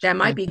 That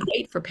might be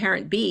great for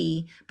parent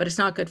B, but it's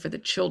not good for the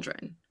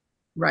children,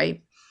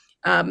 right?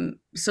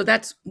 So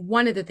that's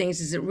one of the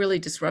things is it really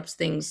disrupts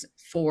things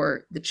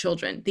for the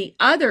children. The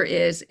other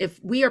is if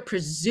we are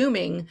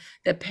presuming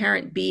that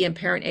parent B and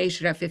parent A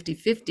should have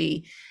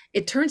 50-50,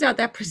 it turns out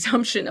that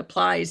presumption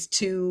applies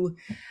to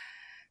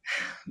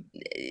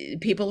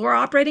people who are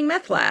operating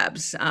meth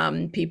labs,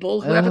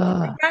 people who have a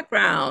criminal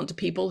background,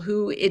 people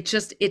who it's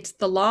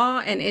the law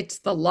and it's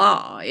the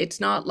law. It's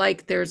not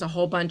like there's a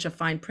whole bunch of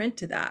fine print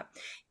to that.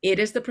 It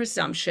is the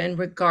presumption,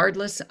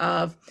 regardless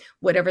of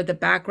whatever the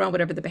background,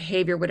 whatever the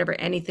behavior, whatever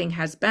anything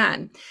has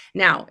been.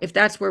 Now, if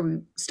that's where we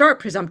start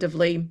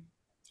presumptively,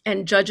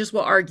 and judges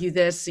will argue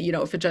this,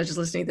 if a judge is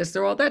listening to this,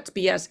 they're all, that's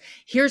BS.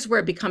 Here's where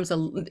it becomes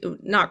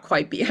not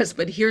quite BS,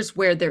 but here's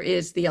where there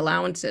is the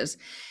allowances.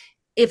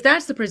 If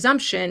that's the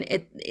presumption,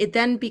 it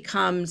then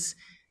becomes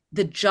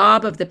the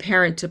job of the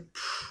parent to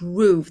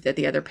prove that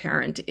the other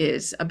parent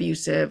is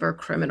abusive or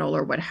criminal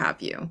or what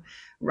have you,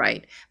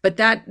 Right. But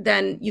that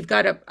then you've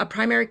got a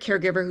primary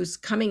caregiver who's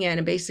coming in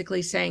and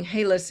basically saying,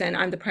 hey, listen,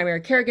 I'm the primary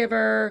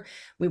caregiver.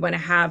 We want to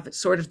have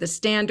sort of the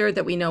standard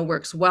that we know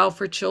works well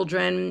for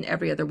children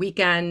every other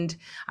weekend.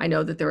 I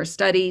know that there are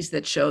studies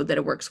that show that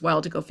it works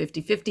well to go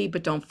 50-50,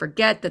 but don't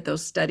forget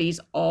that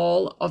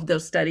all of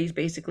those studies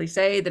basically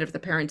say that if the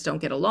parents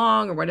don't get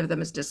along or one of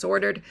them is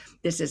disordered,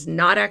 this is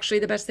not actually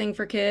the best thing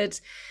for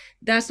kids.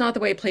 That's not the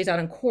way it plays out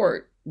in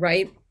court,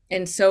 right?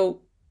 And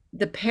so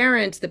the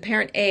parent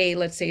A,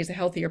 let's say, is a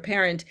healthier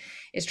parent,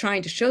 is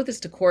trying to show this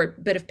to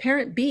court. But if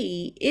parent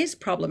B is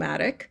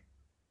problematic,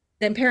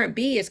 then parent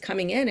B is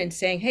coming in and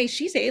saying, hey,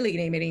 she's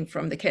alienating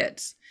from the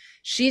kids.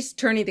 She's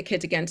turning the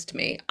kids against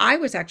me. I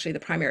was actually the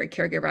primary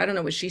caregiver. I don't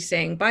know what she's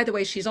saying. By the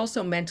way, she's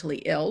also mentally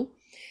ill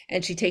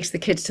and she takes the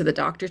kids to the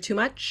doctor too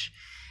much.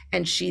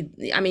 And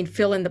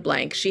fill in the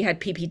blank. She had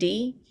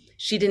PPD.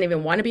 She didn't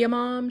even want to be a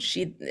mom.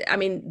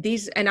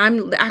 And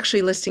I'm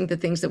actually listing the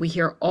things that we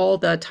hear all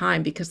the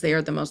time because they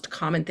are the most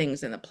common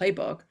things in the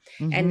playbook.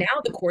 Mm-hmm. And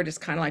now the court is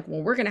kind of like,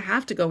 well, we're going to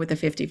have to go with the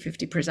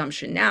 50-50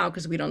 presumption now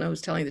because we don't know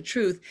who's telling the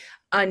truth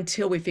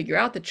until we figure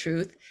out the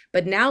truth.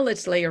 But now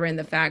let's layer in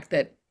the fact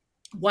that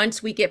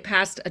once we get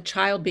past a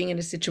child being in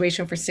a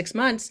situation for 6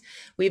 months,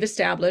 we've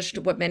established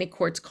what many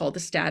courts call the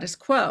status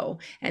quo,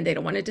 and they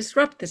don't want to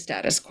disrupt the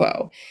status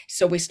quo.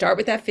 So we start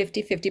with that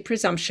 50-50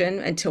 presumption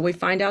until we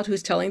find out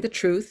who's telling the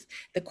truth.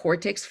 The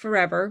court takes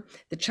forever.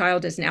 The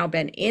child has now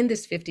been in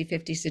this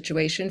 50-50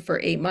 situation for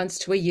 8 months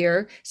to a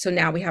year. So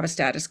now we have a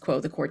status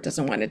quo the court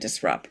doesn't want to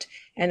disrupt.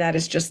 And that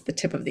is just the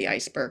tip of the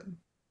iceberg.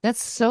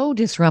 That's so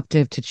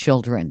disruptive to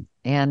children.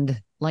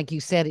 And like you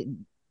said,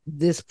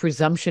 this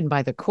presumption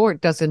by the court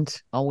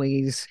doesn't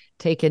always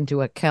take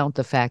into account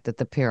the fact that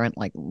the parent,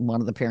 like one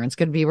of the parents,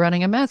 could be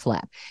running a meth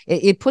lab.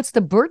 It puts the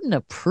burden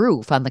of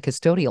proof on the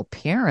custodial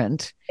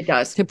parent. It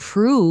does. To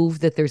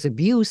prove that there's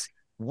abuse.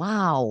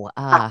 Wow.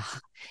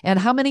 And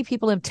how many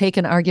people have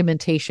taken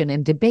argumentation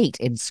and debate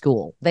in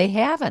school? They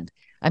haven't.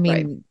 I mean,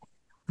 right.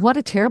 What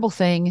a terrible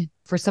thing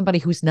for somebody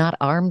who's not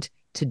armed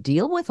to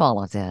deal with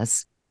all of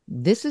this.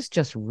 This is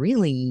just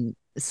really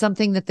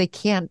something that they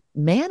can't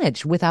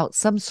manage without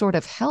some sort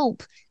of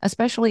help,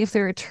 especially if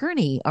their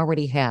attorney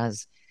already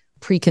has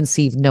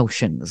preconceived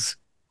notions.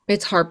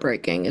 It's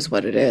heartbreaking is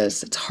what it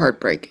is. It's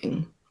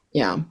heartbreaking.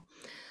 Yeah.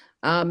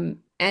 And,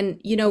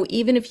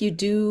 even if you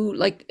do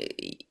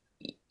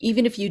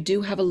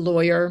have a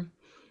lawyer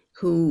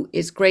who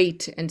is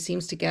great and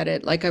seems to get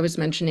it, like I was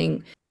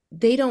mentioning,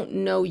 they don't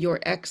know your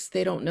ex,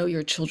 they don't know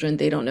your children,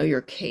 they don't know your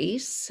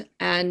case.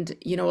 And,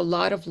 a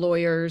lot of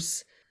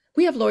lawyers,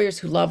 we have lawyers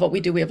who love what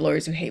we do. We have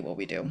lawyers who hate what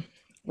we do,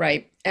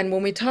 right? And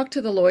when we talk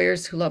to the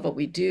lawyers who love what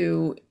we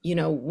do,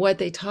 what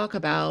they talk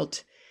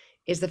about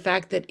is the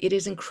fact that it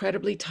is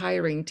incredibly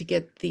tiring to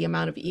get the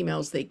amount of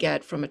emails they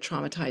get from a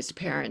traumatized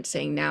parent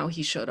saying, now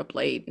he showed up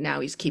late,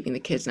 now he's keeping the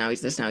kids, now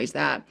he's this, now he's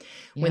that,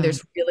 when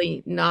there's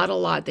really not a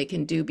lot they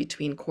can do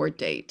between court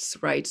dates,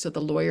 right? So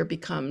the lawyer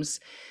becomes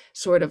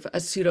sort of a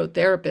pseudo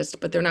therapist,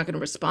 but they're not going to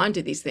respond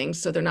to these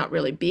things. So they're not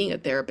really being a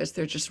therapist.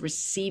 They're just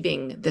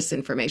receiving this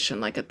information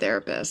like a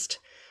therapist,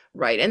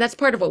 right? And that's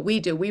part of what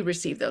we do. We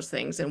receive those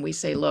things and we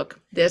say,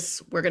 look,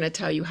 we're going to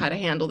tell you how to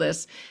handle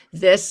this.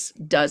 This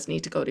does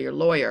need to go to your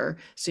lawyer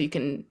so you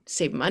can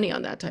save money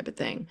on that type of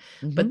thing.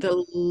 Mm-hmm. But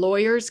the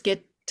lawyers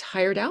get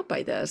tired out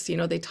by this.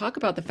 They talk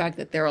about the fact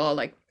that they're all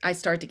like, I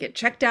start to get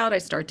checked out. I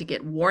start to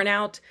get worn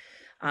out.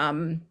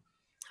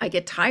 I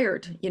get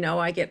tired,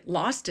 I get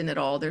lost in it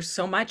all. There's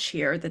so much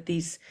here that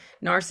these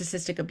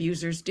narcissistic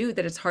abusers do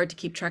that it's hard to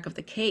keep track of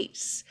the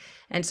case.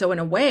 And so in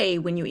a way,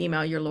 when you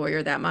email your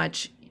lawyer that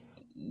much,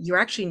 you're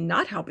actually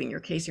not helping your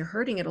case. You're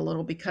hurting it a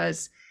little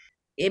because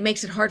it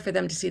makes it hard for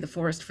them to see the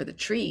forest for the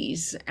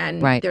trees.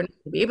 And They're not going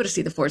to be able to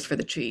see the forest for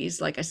the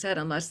trees, like I said,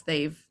 unless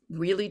they've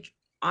really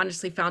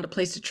honestly found a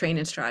place to train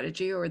in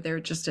strategy or they're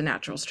just a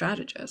natural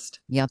strategist.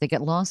 Yeah, they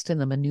get lost in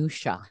the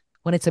minutia.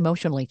 When it's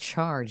emotionally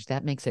charged,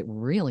 that makes it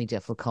really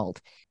difficult.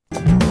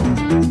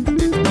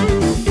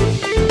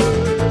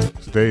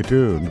 Stay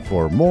tuned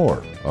for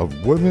more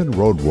of Women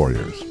Road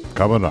Warriors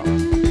coming up.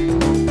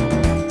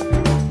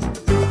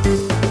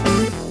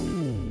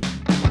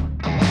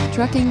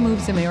 Trucking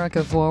Moves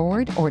America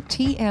Forward, or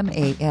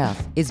TMAF,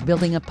 is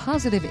building a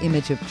positive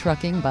image of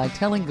trucking by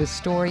telling the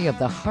story of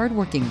the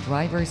hardworking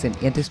drivers and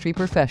industry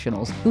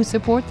professionals who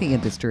support the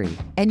industry.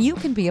 And you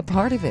can be a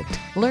part of it.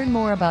 Learn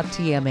more about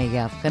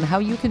TMAF and how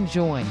you can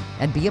join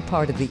and be a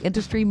part of the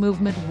industry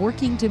movement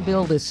working to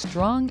build a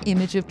strong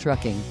image of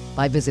trucking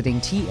by visiting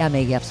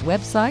TMAF's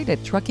website at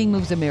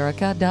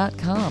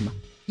truckingmovesamerica.com.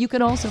 You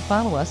can also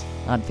follow us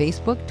on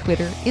Facebook,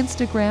 Twitter,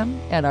 Instagram,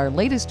 and our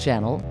latest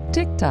channel,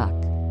 TikTok.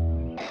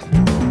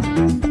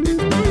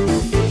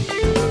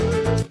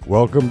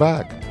 Welcome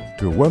back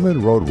to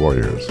Women Road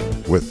Warriors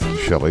with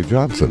Shelley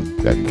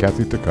Johnson and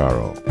Kathy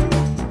Tuccaro.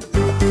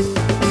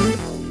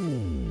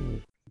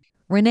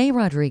 Renee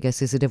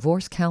Rodriguez is a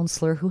divorce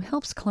counselor who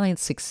helps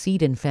clients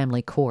succeed in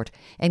family court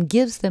and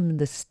gives them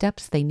the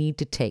steps they need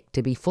to take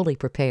to be fully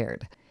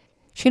prepared.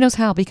 She knows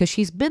how because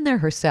she's been there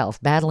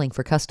herself, battling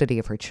for custody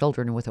of her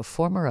children with a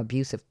former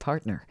abusive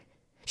partner.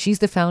 She's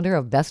the founder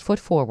of Best Foot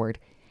Forward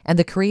and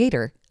the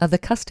creator of the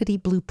Custody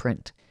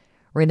Blueprint.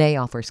 Renee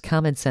offers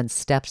common sense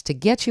steps to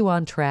get you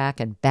on track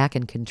and back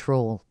in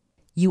control.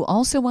 You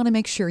also want to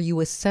make sure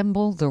you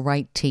assemble the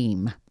right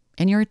team,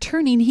 and your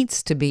attorney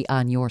needs to be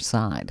on your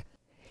side.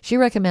 She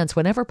recommends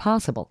whenever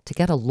possible to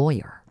get a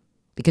lawyer,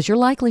 because your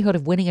likelihood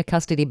of winning a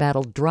custody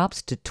battle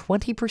drops to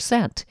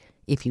 20%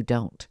 if you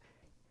don't.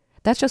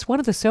 That's just one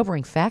of the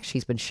sobering facts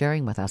she's been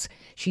sharing with us.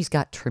 She's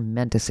got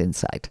tremendous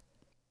insight.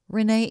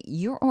 Renee,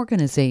 your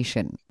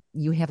organization,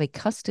 you have a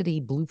custody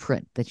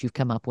blueprint that you've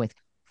come up with.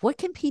 What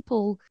can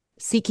people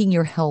seeking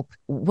your help,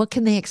 what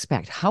can they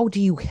expect? How do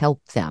you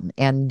help them?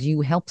 And do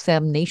you help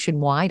them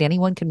nationwide?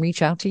 Anyone can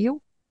reach out to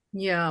you?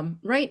 Yeah,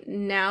 right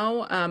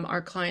now,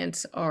 our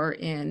clients are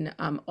in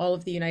all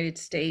of the United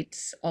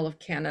States, all of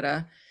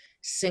Canada,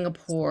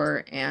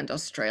 Singapore, and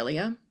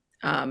Australia.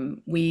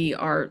 We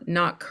are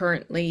not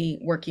currently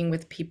working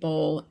with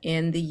people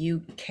in the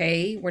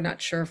UK. We're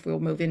not sure if we'll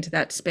move into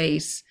that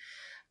space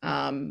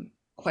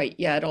quite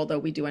yet, although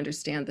we do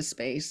understand the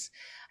space.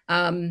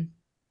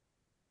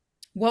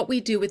 What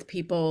we do with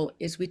people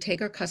is we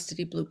take our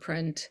custody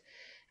blueprint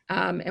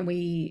and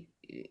we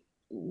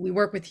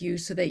work with you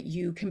so that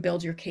you can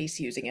build your case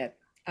using it.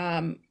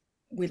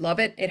 We love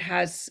it. It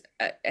has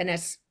an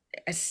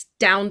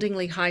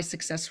astoundingly high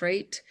success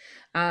rate.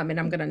 And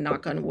I'm going to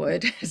knock on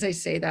wood as I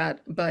say that,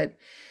 but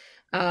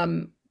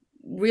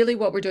really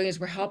what we're doing is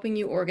we're helping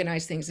you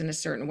organize things in a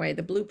certain way.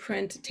 The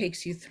blueprint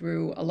takes you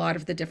through a lot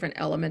of the different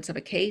elements of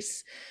a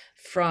case,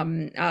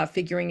 from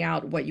figuring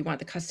out what you want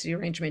the custody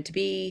arrangement to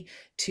be,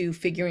 to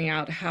figuring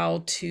out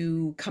how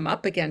to come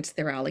up against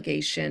their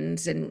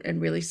allegations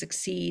and really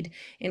succeed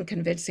in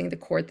convincing the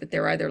court that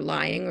they're either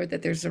lying or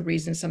that there's a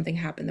reason something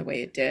happened the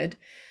way it did.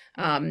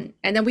 And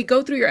then we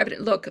go through your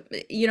evidence. Look,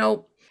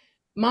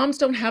 moms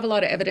don't have a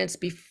lot of evidence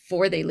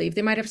before they leave.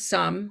 They might have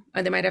some,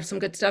 and they might have some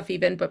good stuff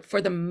even, but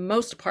for the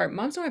most part,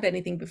 moms don't have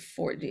anything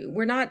before.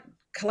 We're not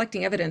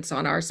collecting evidence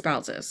on our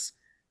spouses,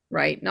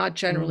 right? Not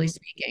generally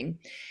speaking.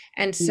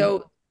 And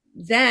so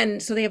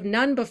they have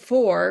none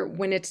before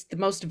when it's the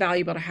most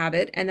valuable to have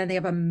it, and then they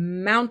have a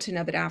mountain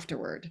of it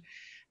afterward.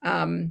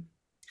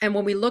 And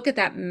when we look at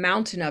that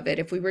mountain of it,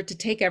 if you were to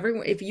take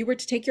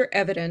your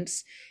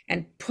evidence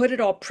and print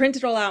it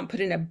all out and put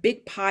it in a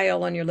big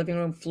pile on your living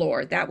room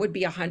floor, that would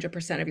be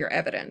 100% of your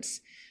evidence.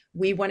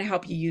 We want to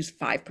help you use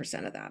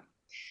 5% of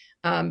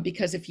that.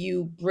 Because if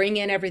you bring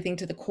in everything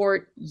to the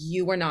court,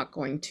 you are not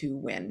going to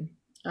win.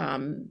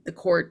 The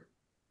court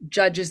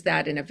judges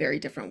that in a very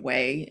different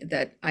way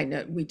that I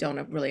know we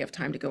don't really have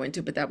time to go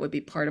into, but that would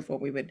be part of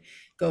what we would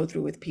go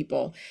through with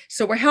people.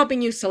 So we're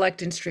helping you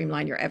select and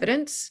streamline your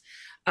evidence.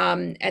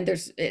 And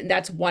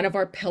that's one of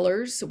our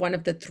pillars, one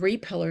of the 3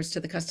 pillars to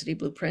the custody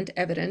blueprint: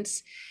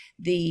 evidence.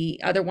 The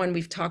other one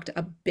we've talked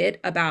a bit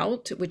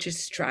about, which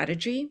is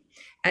strategy.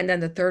 And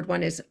then the third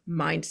one is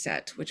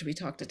mindset, which we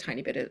talked a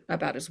tiny bit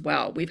about as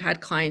well. We've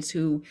had clients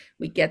who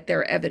we get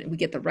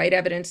the right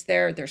evidence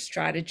there, their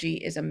strategy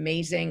is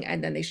amazing,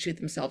 and then they shoot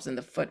themselves in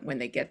the foot when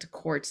they get to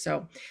court.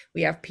 So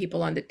we have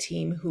people on the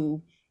team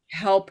who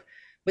help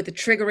with the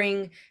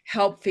triggering,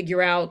 help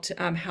figure out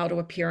how to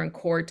appear in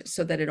court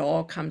so that it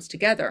all comes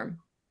together.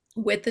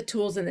 With the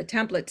tools and the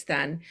templates,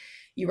 then,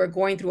 you are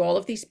going through all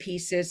of these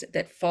pieces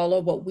that follow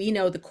what we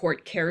know the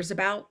court cares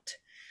about,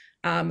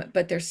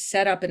 but they're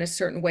set up in a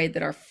certain way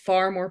that are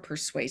far more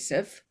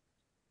persuasive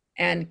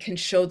and can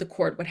show the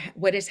court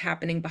what is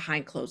happening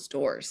behind closed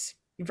doors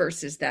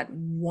versus that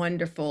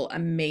wonderful,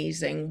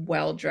 amazing,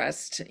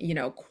 well-dressed,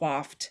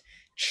 coiffed,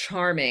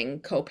 charming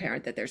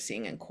co-parent that they're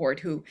seeing in court,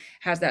 who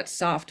has that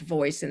soft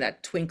voice and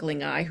that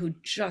twinkling eye, who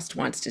just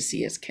wants to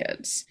see his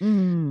kids.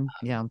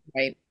 Yeah.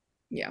 Right.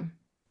 Yeah.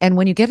 And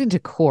when you get into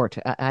court,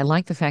 I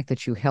like the fact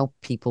that you help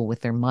people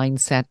with their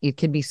mindset. It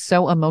can be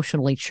so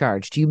emotionally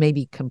charged. You may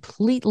be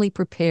completely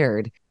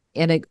prepared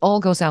and it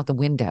all goes out the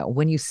window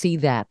when you see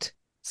that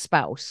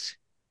spouse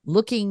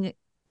looking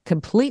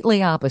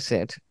completely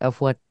opposite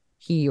of what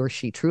he or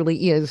she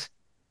truly is,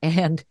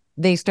 and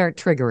they start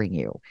triggering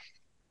you.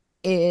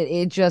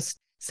 It just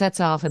sets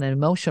off an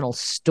emotional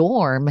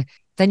storm.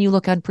 Then you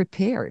look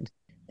unprepared.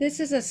 This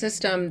is a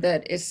system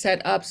that is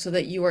set up so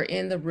that you are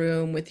in the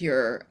room with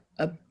your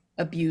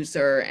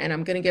abuser. And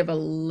I'm going to give a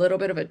little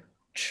bit of a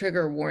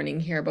trigger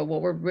warning here, but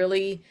what we're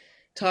really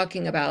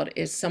talking about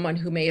is someone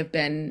who may have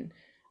been,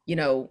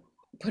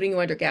 putting you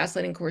under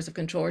gaslighting, coercive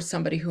control, or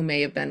somebody who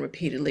may have been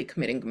repeatedly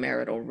committing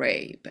marital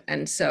rape.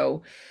 And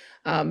so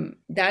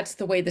that's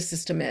the way the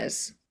system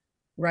is,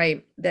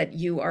 right? That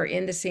you are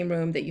in the same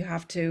room, that you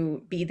have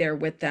to be there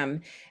with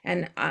them.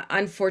 And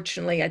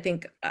unfortunately,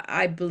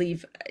 I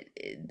believe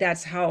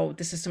that's how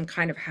the system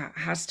kind of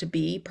has to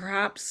be,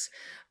 perhaps.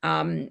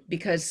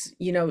 Because,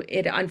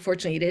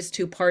 unfortunately, it is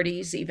 2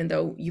 parties, even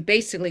though you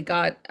basically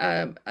got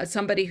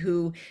somebody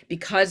who,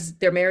 because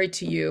they're married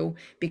to you,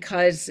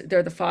 because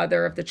they're the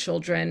father of the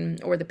children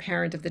or the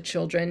parent of the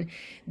children,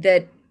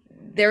 that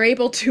they're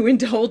able to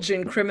indulge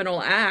in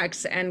criminal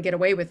acts and get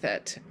away with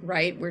it,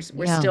 right? We're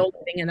still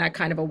living in that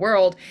kind of a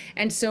world.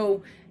 And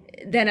so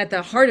then at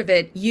the heart of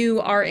it,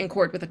 you are in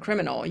court with a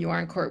criminal. You are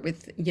in court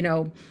with,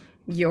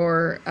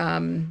 your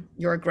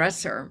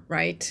aggressor,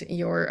 right?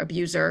 Your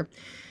abuser,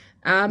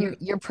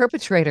 Your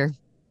perpetrator.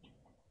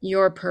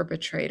 your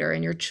perpetrator,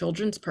 and your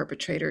children's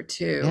perpetrator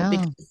too, Yeah.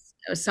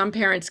 because some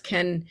parents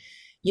can,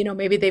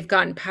 maybe they've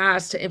gotten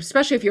past,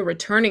 especially if you're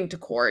returning to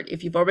court,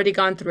 if you've already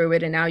gone through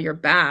it and now you're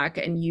back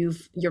and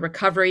your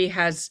recovery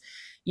has,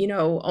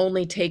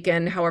 only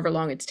taken however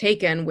long it's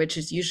taken, which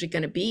is usually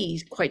going to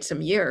be quite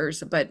some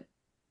years. But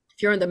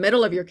if you're in the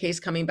middle of your case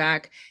coming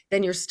back,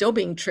 then you're still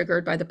being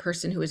triggered by the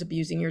person who is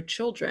abusing your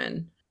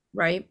children,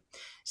 right?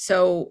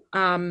 So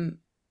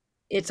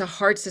it's a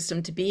hard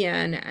system to be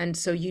in. And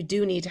so you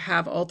do need to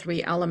have all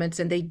three elements,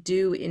 and they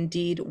do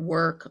indeed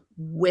work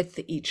with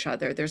each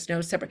other. There's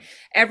no separate.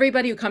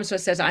 Everybody who comes to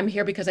us says, I'm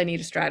here because I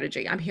need a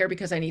strategy. I'm here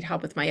because I need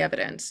help with my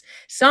evidence.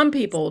 Some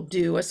people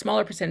do, a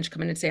smaller percentage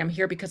come in and say, I'm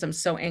here because I'm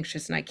so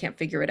anxious and I can't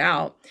figure it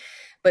out.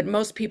 But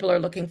most people are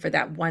looking for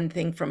that one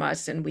thing from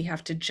us, and we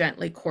have to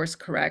gently course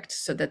correct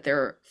so that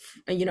they're,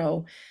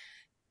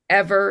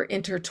 ever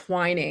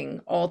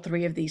intertwining all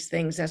three of these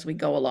things as we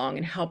go along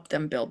and help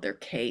them build their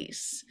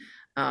case.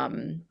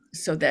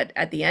 So that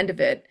at the end of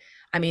it,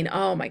 I mean,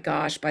 oh my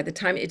gosh, by the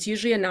time it's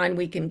usually a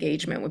 9-week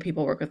engagement when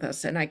people work with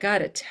us. And I got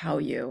to tell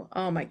you,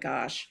 oh my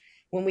gosh,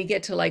 when we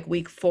get to like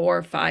week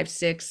 4, 5,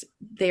 6,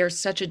 they are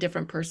such a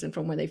different person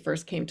from when they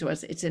first came to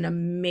us. It's an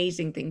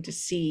amazing thing to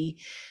see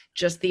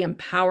just the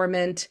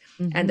empowerment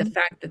and the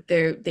fact that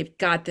they've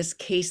got this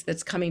case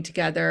that's coming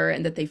together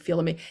and that they feel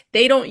amazing.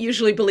 They don't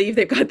usually believe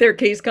they've got their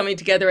case coming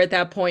together at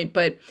that point,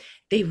 but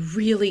they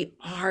really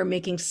are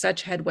making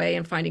such headway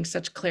and finding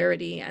such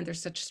clarity, and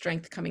there's such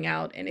strength coming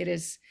out. And it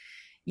is,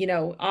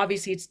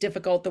 obviously it's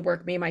difficult, the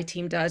work me and my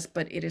team does,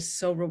 but it is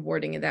so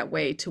rewarding in that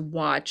way to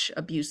watch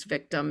abuse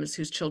victims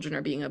whose children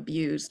are being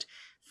abused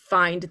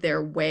find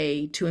their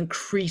way to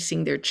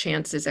increasing their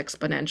chances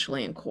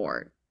exponentially in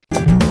court.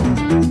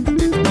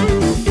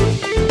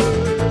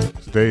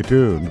 Stay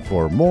tuned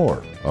for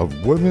more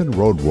of Women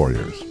Road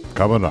Warriors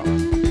coming up.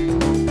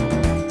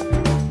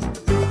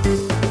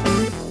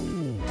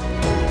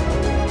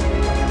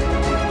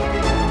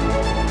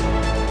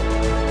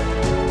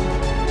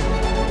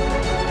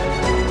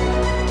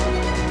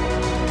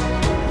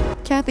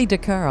 Kathy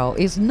Tuccaro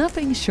is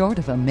nothing short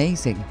of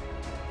amazing.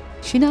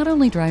 She not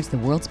only drives the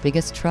world's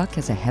biggest truck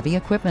as a heavy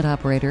equipment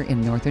operator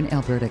in northern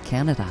Alberta,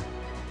 Canada.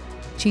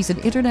 She's an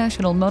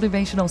international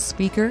motivational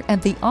speaker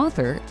and the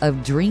author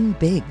of Dream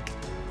Big,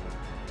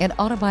 an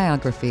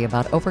autobiography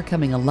about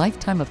overcoming a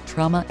lifetime of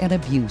trauma and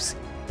abuse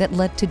that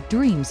led to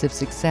dreams of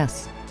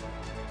success.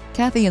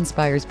 Kathy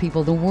inspires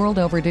people the world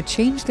over to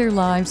change their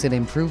lives and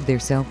improve their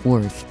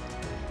self-worth.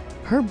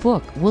 Her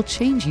book will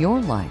change your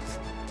life.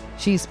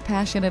 She's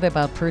passionate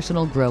about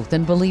personal growth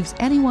and believes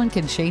anyone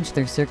can change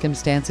their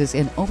circumstances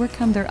and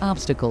overcome their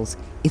obstacles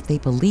if they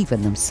believe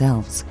in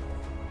themselves.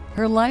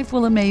 Her life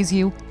will amaze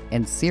you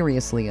and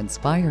seriously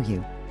inspire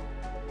you.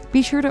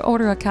 Be sure to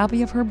order a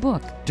copy of her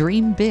book,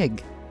 Dream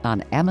Big,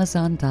 on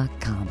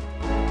Amazon.com.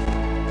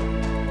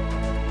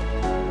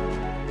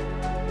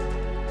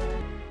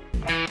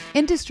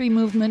 Industry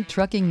movement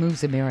Trucking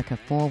Moves America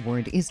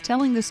Forward is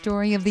telling the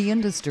story of the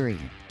industry,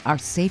 our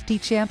safety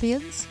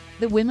champions,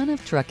 the women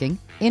of trucking,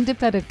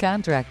 independent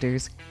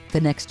contractors,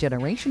 the next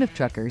generation of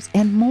truckers,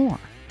 and more.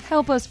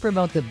 Help us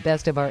promote the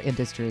best of our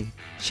industry.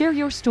 Share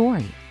your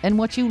story and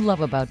what you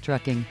love about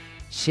trucking.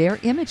 Share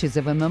images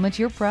of a moment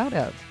you're proud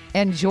of.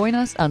 And join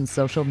us on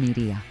social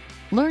media.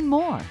 Learn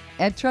more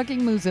at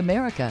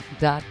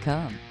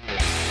truckingmovesamerica.com.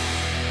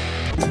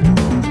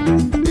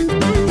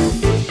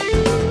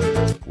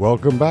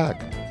 Welcome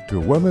back to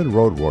Women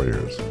Road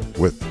Warriors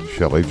with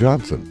Shelley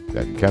Johnson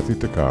and Kathy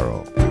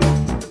Tuccaro.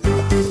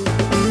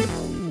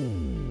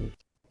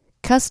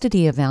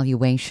 Custody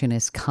evaluation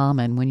is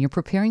common when you're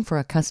preparing for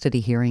a custody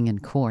hearing in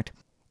court.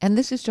 And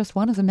this is just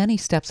one of the many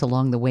steps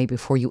along the way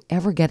before you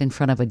ever get in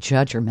front of a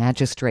judge or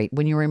magistrate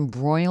when you're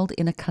embroiled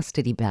in a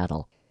custody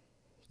battle.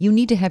 You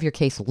need to have your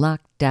case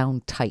locked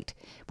down tight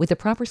with the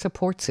proper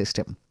support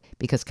system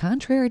because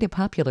contrary to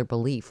popular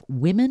belief,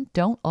 women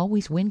don't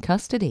always win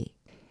custody.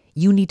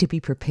 You need to be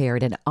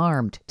prepared and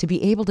armed to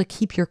be able to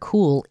keep your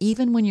cool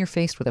even when you're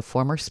faced with a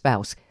former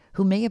spouse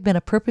who may have been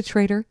a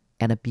perpetrator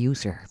and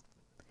abuser.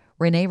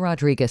 Renee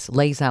Rodriguez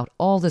lays out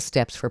all the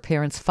steps for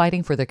parents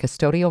fighting for their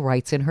custodial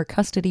rights in her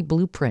custody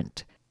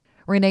blueprint.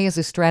 Renee is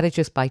a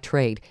strategist by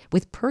trade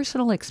with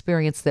personal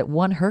experience that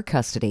won her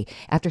custody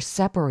after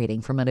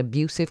separating from an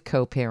abusive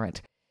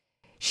co-parent.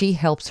 She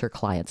helps her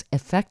clients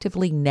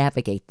effectively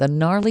navigate the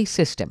gnarly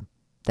system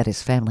that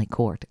is family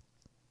court.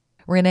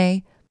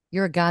 Renee,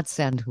 you're a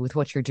godsend with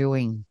what you're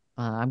doing.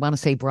 I want to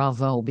say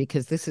bravo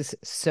because this is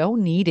so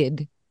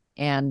needed,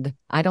 and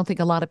I don't think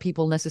a lot of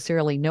people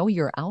necessarily know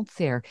you're out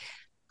there.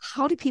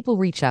 How do people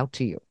reach out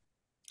to you?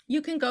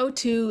 You can go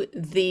to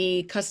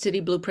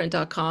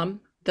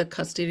thecustodyblueprint.com,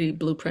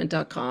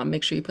 thecustodyblueprint.com.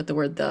 Make sure you put the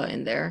word "the"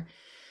 in there.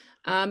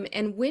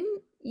 And when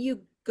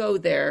you go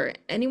there,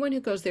 anyone who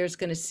goes there is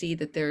going to see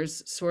that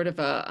there's sort of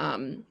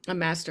a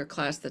master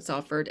class that's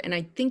offered. And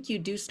I think you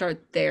do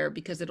start there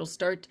because it'll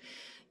start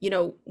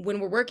when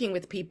we're working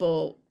with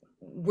people,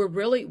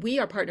 we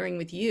are partnering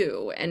with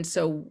you. And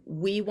so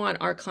we want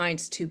our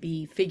clients to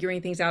be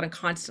figuring things out and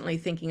constantly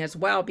thinking as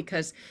well,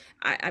 because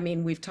I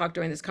mean, we've talked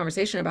during this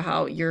conversation about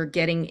how you're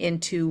getting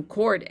into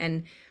court,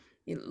 and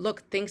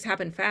look, things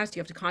happen fast.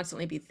 You have to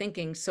constantly be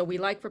thinking. So we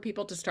like for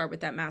people to start with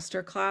that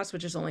master class,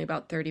 which is only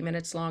about 30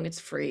 minutes long. It's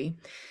free.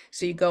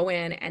 So you go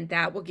in, and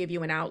that will give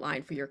you an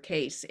outline for your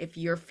case. If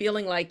you're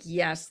feeling like,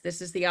 yes,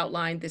 this is the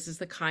outline, this is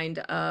the kind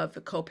of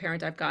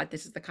co-parent I've got,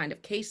 this is the kind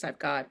of case I've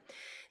got,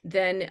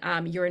 then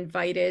you're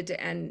invited,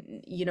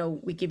 and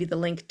we give you the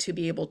link to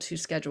be able to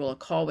schedule a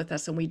call with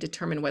us, and we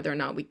determine whether or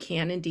not we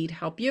can indeed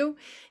help you.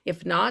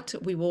 If not,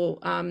 we will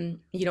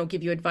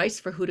give you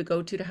advice for who to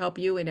go to help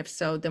you, and if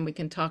so, then we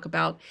can talk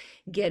about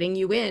getting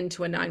you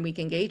into a 9-week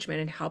engagement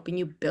and helping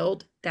you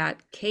build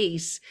that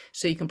case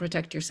so you can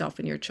protect yourself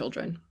and your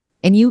children.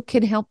 And you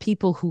can help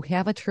people who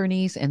have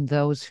attorneys and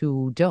those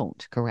who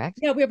don't, correct?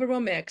 Yeah, we have a real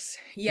mix.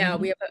 Yeah,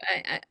 we have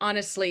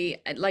honestly,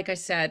 like I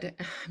said,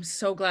 I'm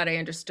so glad I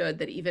understood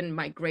that even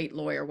my great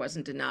lawyer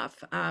wasn't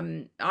enough.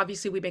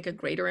 Obviously, we make a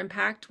greater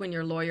impact when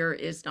your lawyer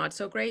is not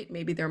so great.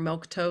 Maybe they're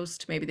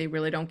milquetoast. Maybe they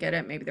really don't get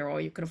it. Maybe they're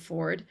all you can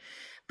afford.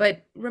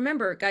 But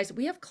remember, guys,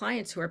 we have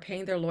clients who are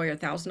paying their lawyer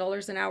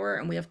 $1,000 an hour,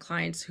 and we have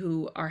clients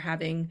who are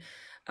having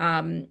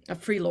a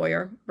free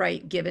lawyer,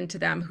 right, given to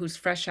them, who's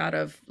fresh out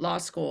of law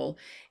school.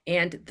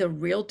 And the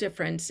real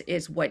difference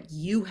is what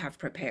you have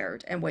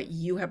prepared and what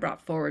you have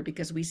brought forward,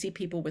 because we see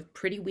people with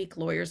pretty weak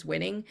lawyers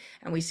winning,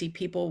 and we see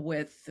people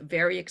with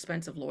very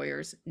expensive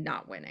lawyers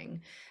not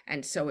winning.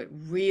 And so it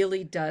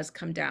really does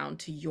come down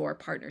to your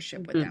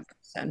partnership with that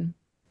person.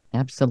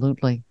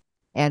 Absolutely.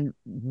 And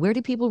where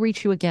do people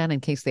reach you again, in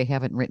case they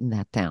haven't written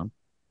that down?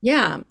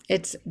 Yeah,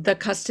 it's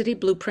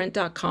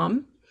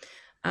thecustodyblueprint.com.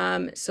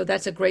 So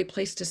that's a great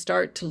place to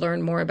start to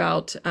learn more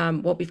about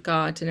what we've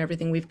got and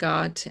everything we've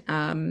got,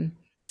 and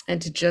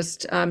to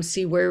just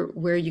see where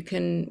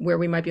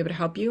we might be able to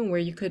help you and where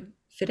you could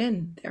fit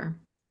in there.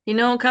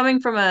 Coming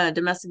from a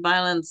domestic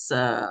violence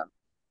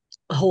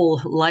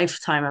whole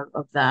lifetime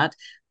of that,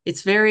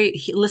 it's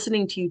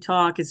listening to you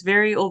talk, it's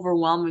very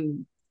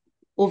overwhelming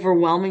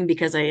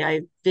because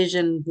I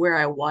vision where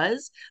I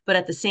was, but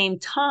at the same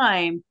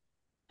time,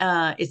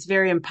 it's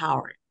very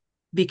empowering,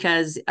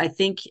 because I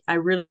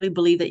really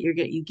believe that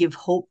you give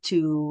hope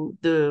to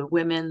the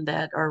women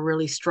that are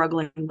really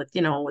struggling with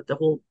the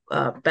whole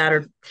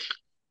battered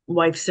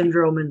wife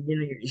syndrome, and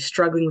you're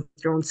struggling with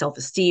your own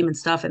self-esteem and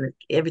stuff, and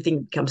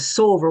everything becomes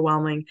so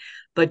overwhelming.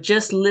 But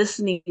just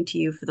listening to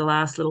you for the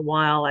last little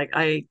while, like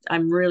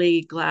I'm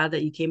really glad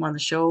that you came on the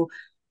show.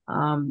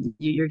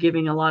 You're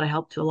giving a lot of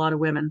help to a lot of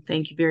women.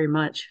 Thank you very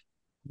much.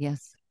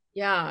 Yes.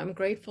 Yeah, I'm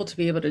grateful to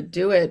be able to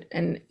do it.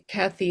 And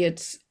Kathy,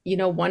 it's,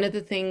 one of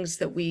the things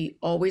that we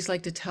always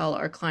like to tell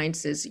our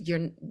clients is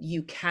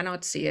you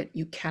cannot see it.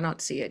 You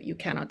cannot see it. You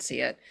cannot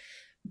see it.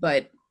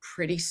 But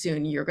pretty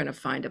soon you're going to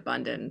find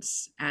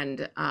abundance.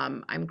 And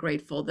I'm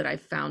grateful that I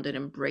found and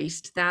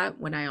embraced that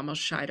when I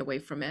almost shied away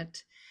from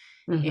it.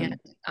 And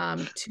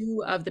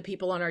two of the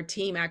people on our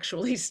team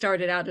actually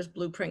started out as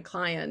Blueprint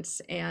clients.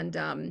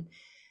 And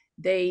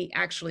they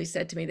actually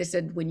said to me, they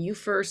said, when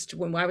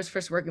I was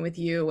first working with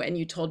you and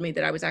you told me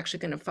that I was actually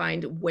going to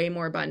find way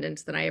more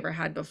abundance than I ever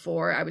had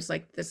before, I was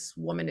like, this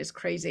woman is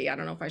crazy. I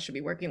don't know if I should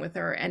be working with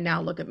her. And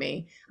now look at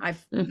me.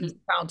 I've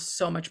found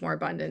so much more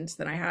abundance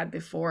than I had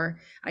before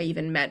I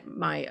even met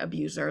my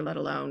abuser, let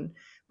alone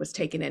was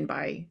taken in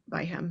by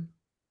him.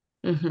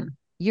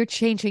 You're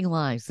changing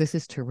lives. This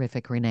is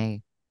terrific,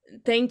 Renee.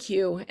 Thank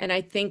you. And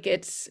I think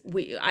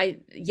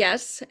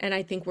yes. And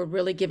I think we're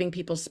really giving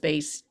people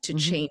space to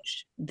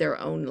change their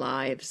own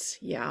lives.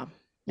 Yeah.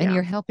 And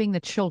you're helping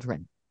the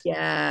children.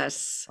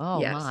 Yes.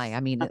 Oh yes. my. I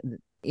mean,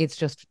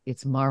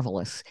 it's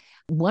marvelous.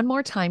 One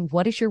more time,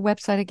 what is your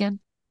website again?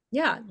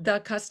 Yeah.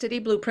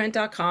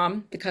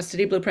 Thecustodyblueprint.com.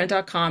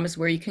 Thecustodyblueprint.com is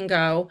where you can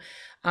go.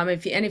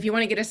 If you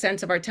want to get a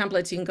sense of our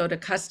templates, you can go to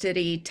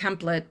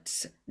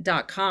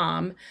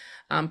custodytemplates.com,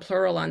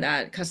 plural on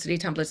that,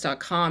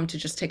 custodytemplates.com, to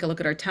just take a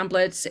look at our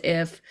templates.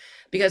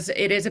 Because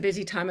it is a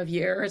busy time of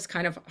year, it's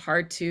kind of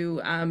hard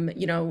to,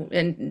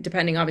 and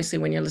depending, obviously,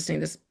 when you're listening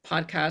to this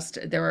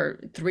podcast, there are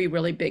 3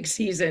 really big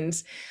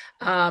seasons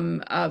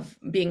of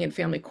being in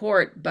family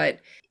court. But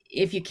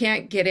if you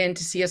can't get in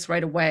to see us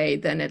right away,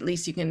 then at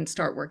least you can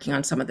start working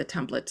on some of the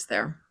templates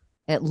there.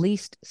 At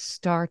least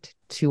start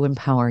to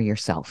empower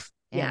yourself.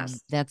 Yes.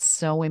 And that's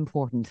so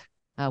important.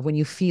 When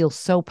you feel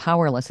so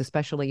powerless,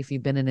 especially if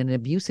you've been in an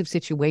abusive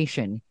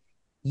situation,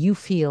 you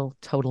feel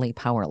totally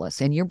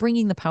powerless, and you're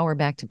bringing the power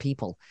back to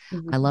people.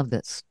 I love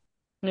this.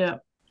 Yeah.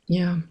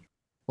 Yeah.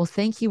 Well,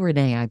 thank you,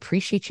 Renee. I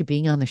appreciate you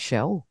being on the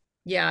show.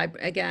 Yeah.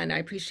 I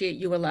appreciate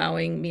you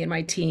allowing me and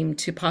my team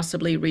to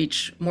possibly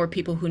reach more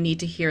people who need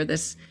to hear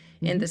this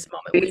in this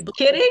moment. Are you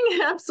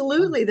kidding?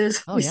 Absolutely.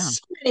 There's so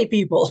many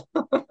people.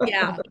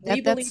 Yeah.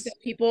 We believe that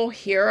people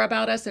hear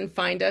about us and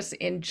find us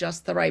in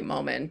just the right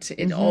moment.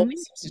 It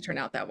always seems to turn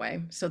out that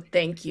way. So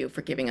thank you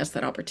for giving us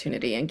that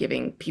opportunity and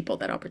giving people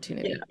that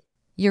opportunity. Yeah.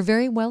 You're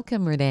very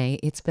welcome, Renee.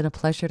 It's been a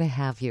pleasure to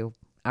have you.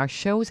 Our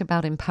show is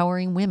about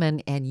empowering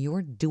women, and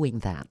you're doing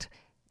that.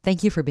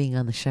 Thank you for being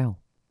on the show.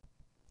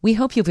 We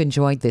hope you've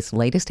enjoyed this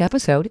latest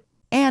episode.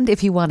 And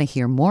if you want to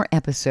hear more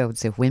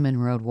episodes of Women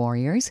Road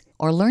Warriors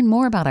or learn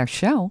more about our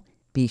show,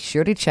 be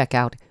sure to check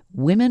out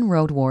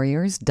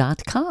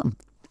womenroadwarriors.com.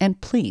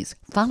 And please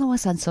follow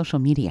us on social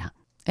media.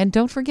 And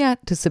don't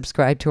forget to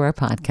subscribe to our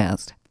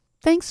podcast.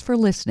 Thanks for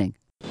listening.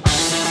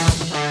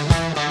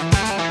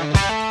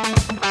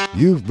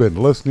 You've been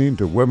listening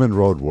to Women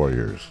Road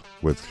Warriors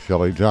with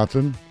Shelley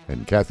Johnson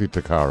and Kathy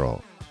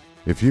Tuccaro.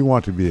 If you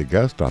want to be a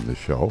guest on the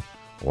show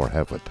or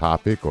have a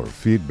topic or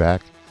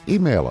feedback,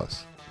 email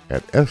us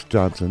at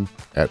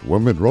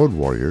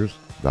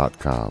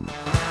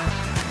sjohnson@womenroadwarriors.com.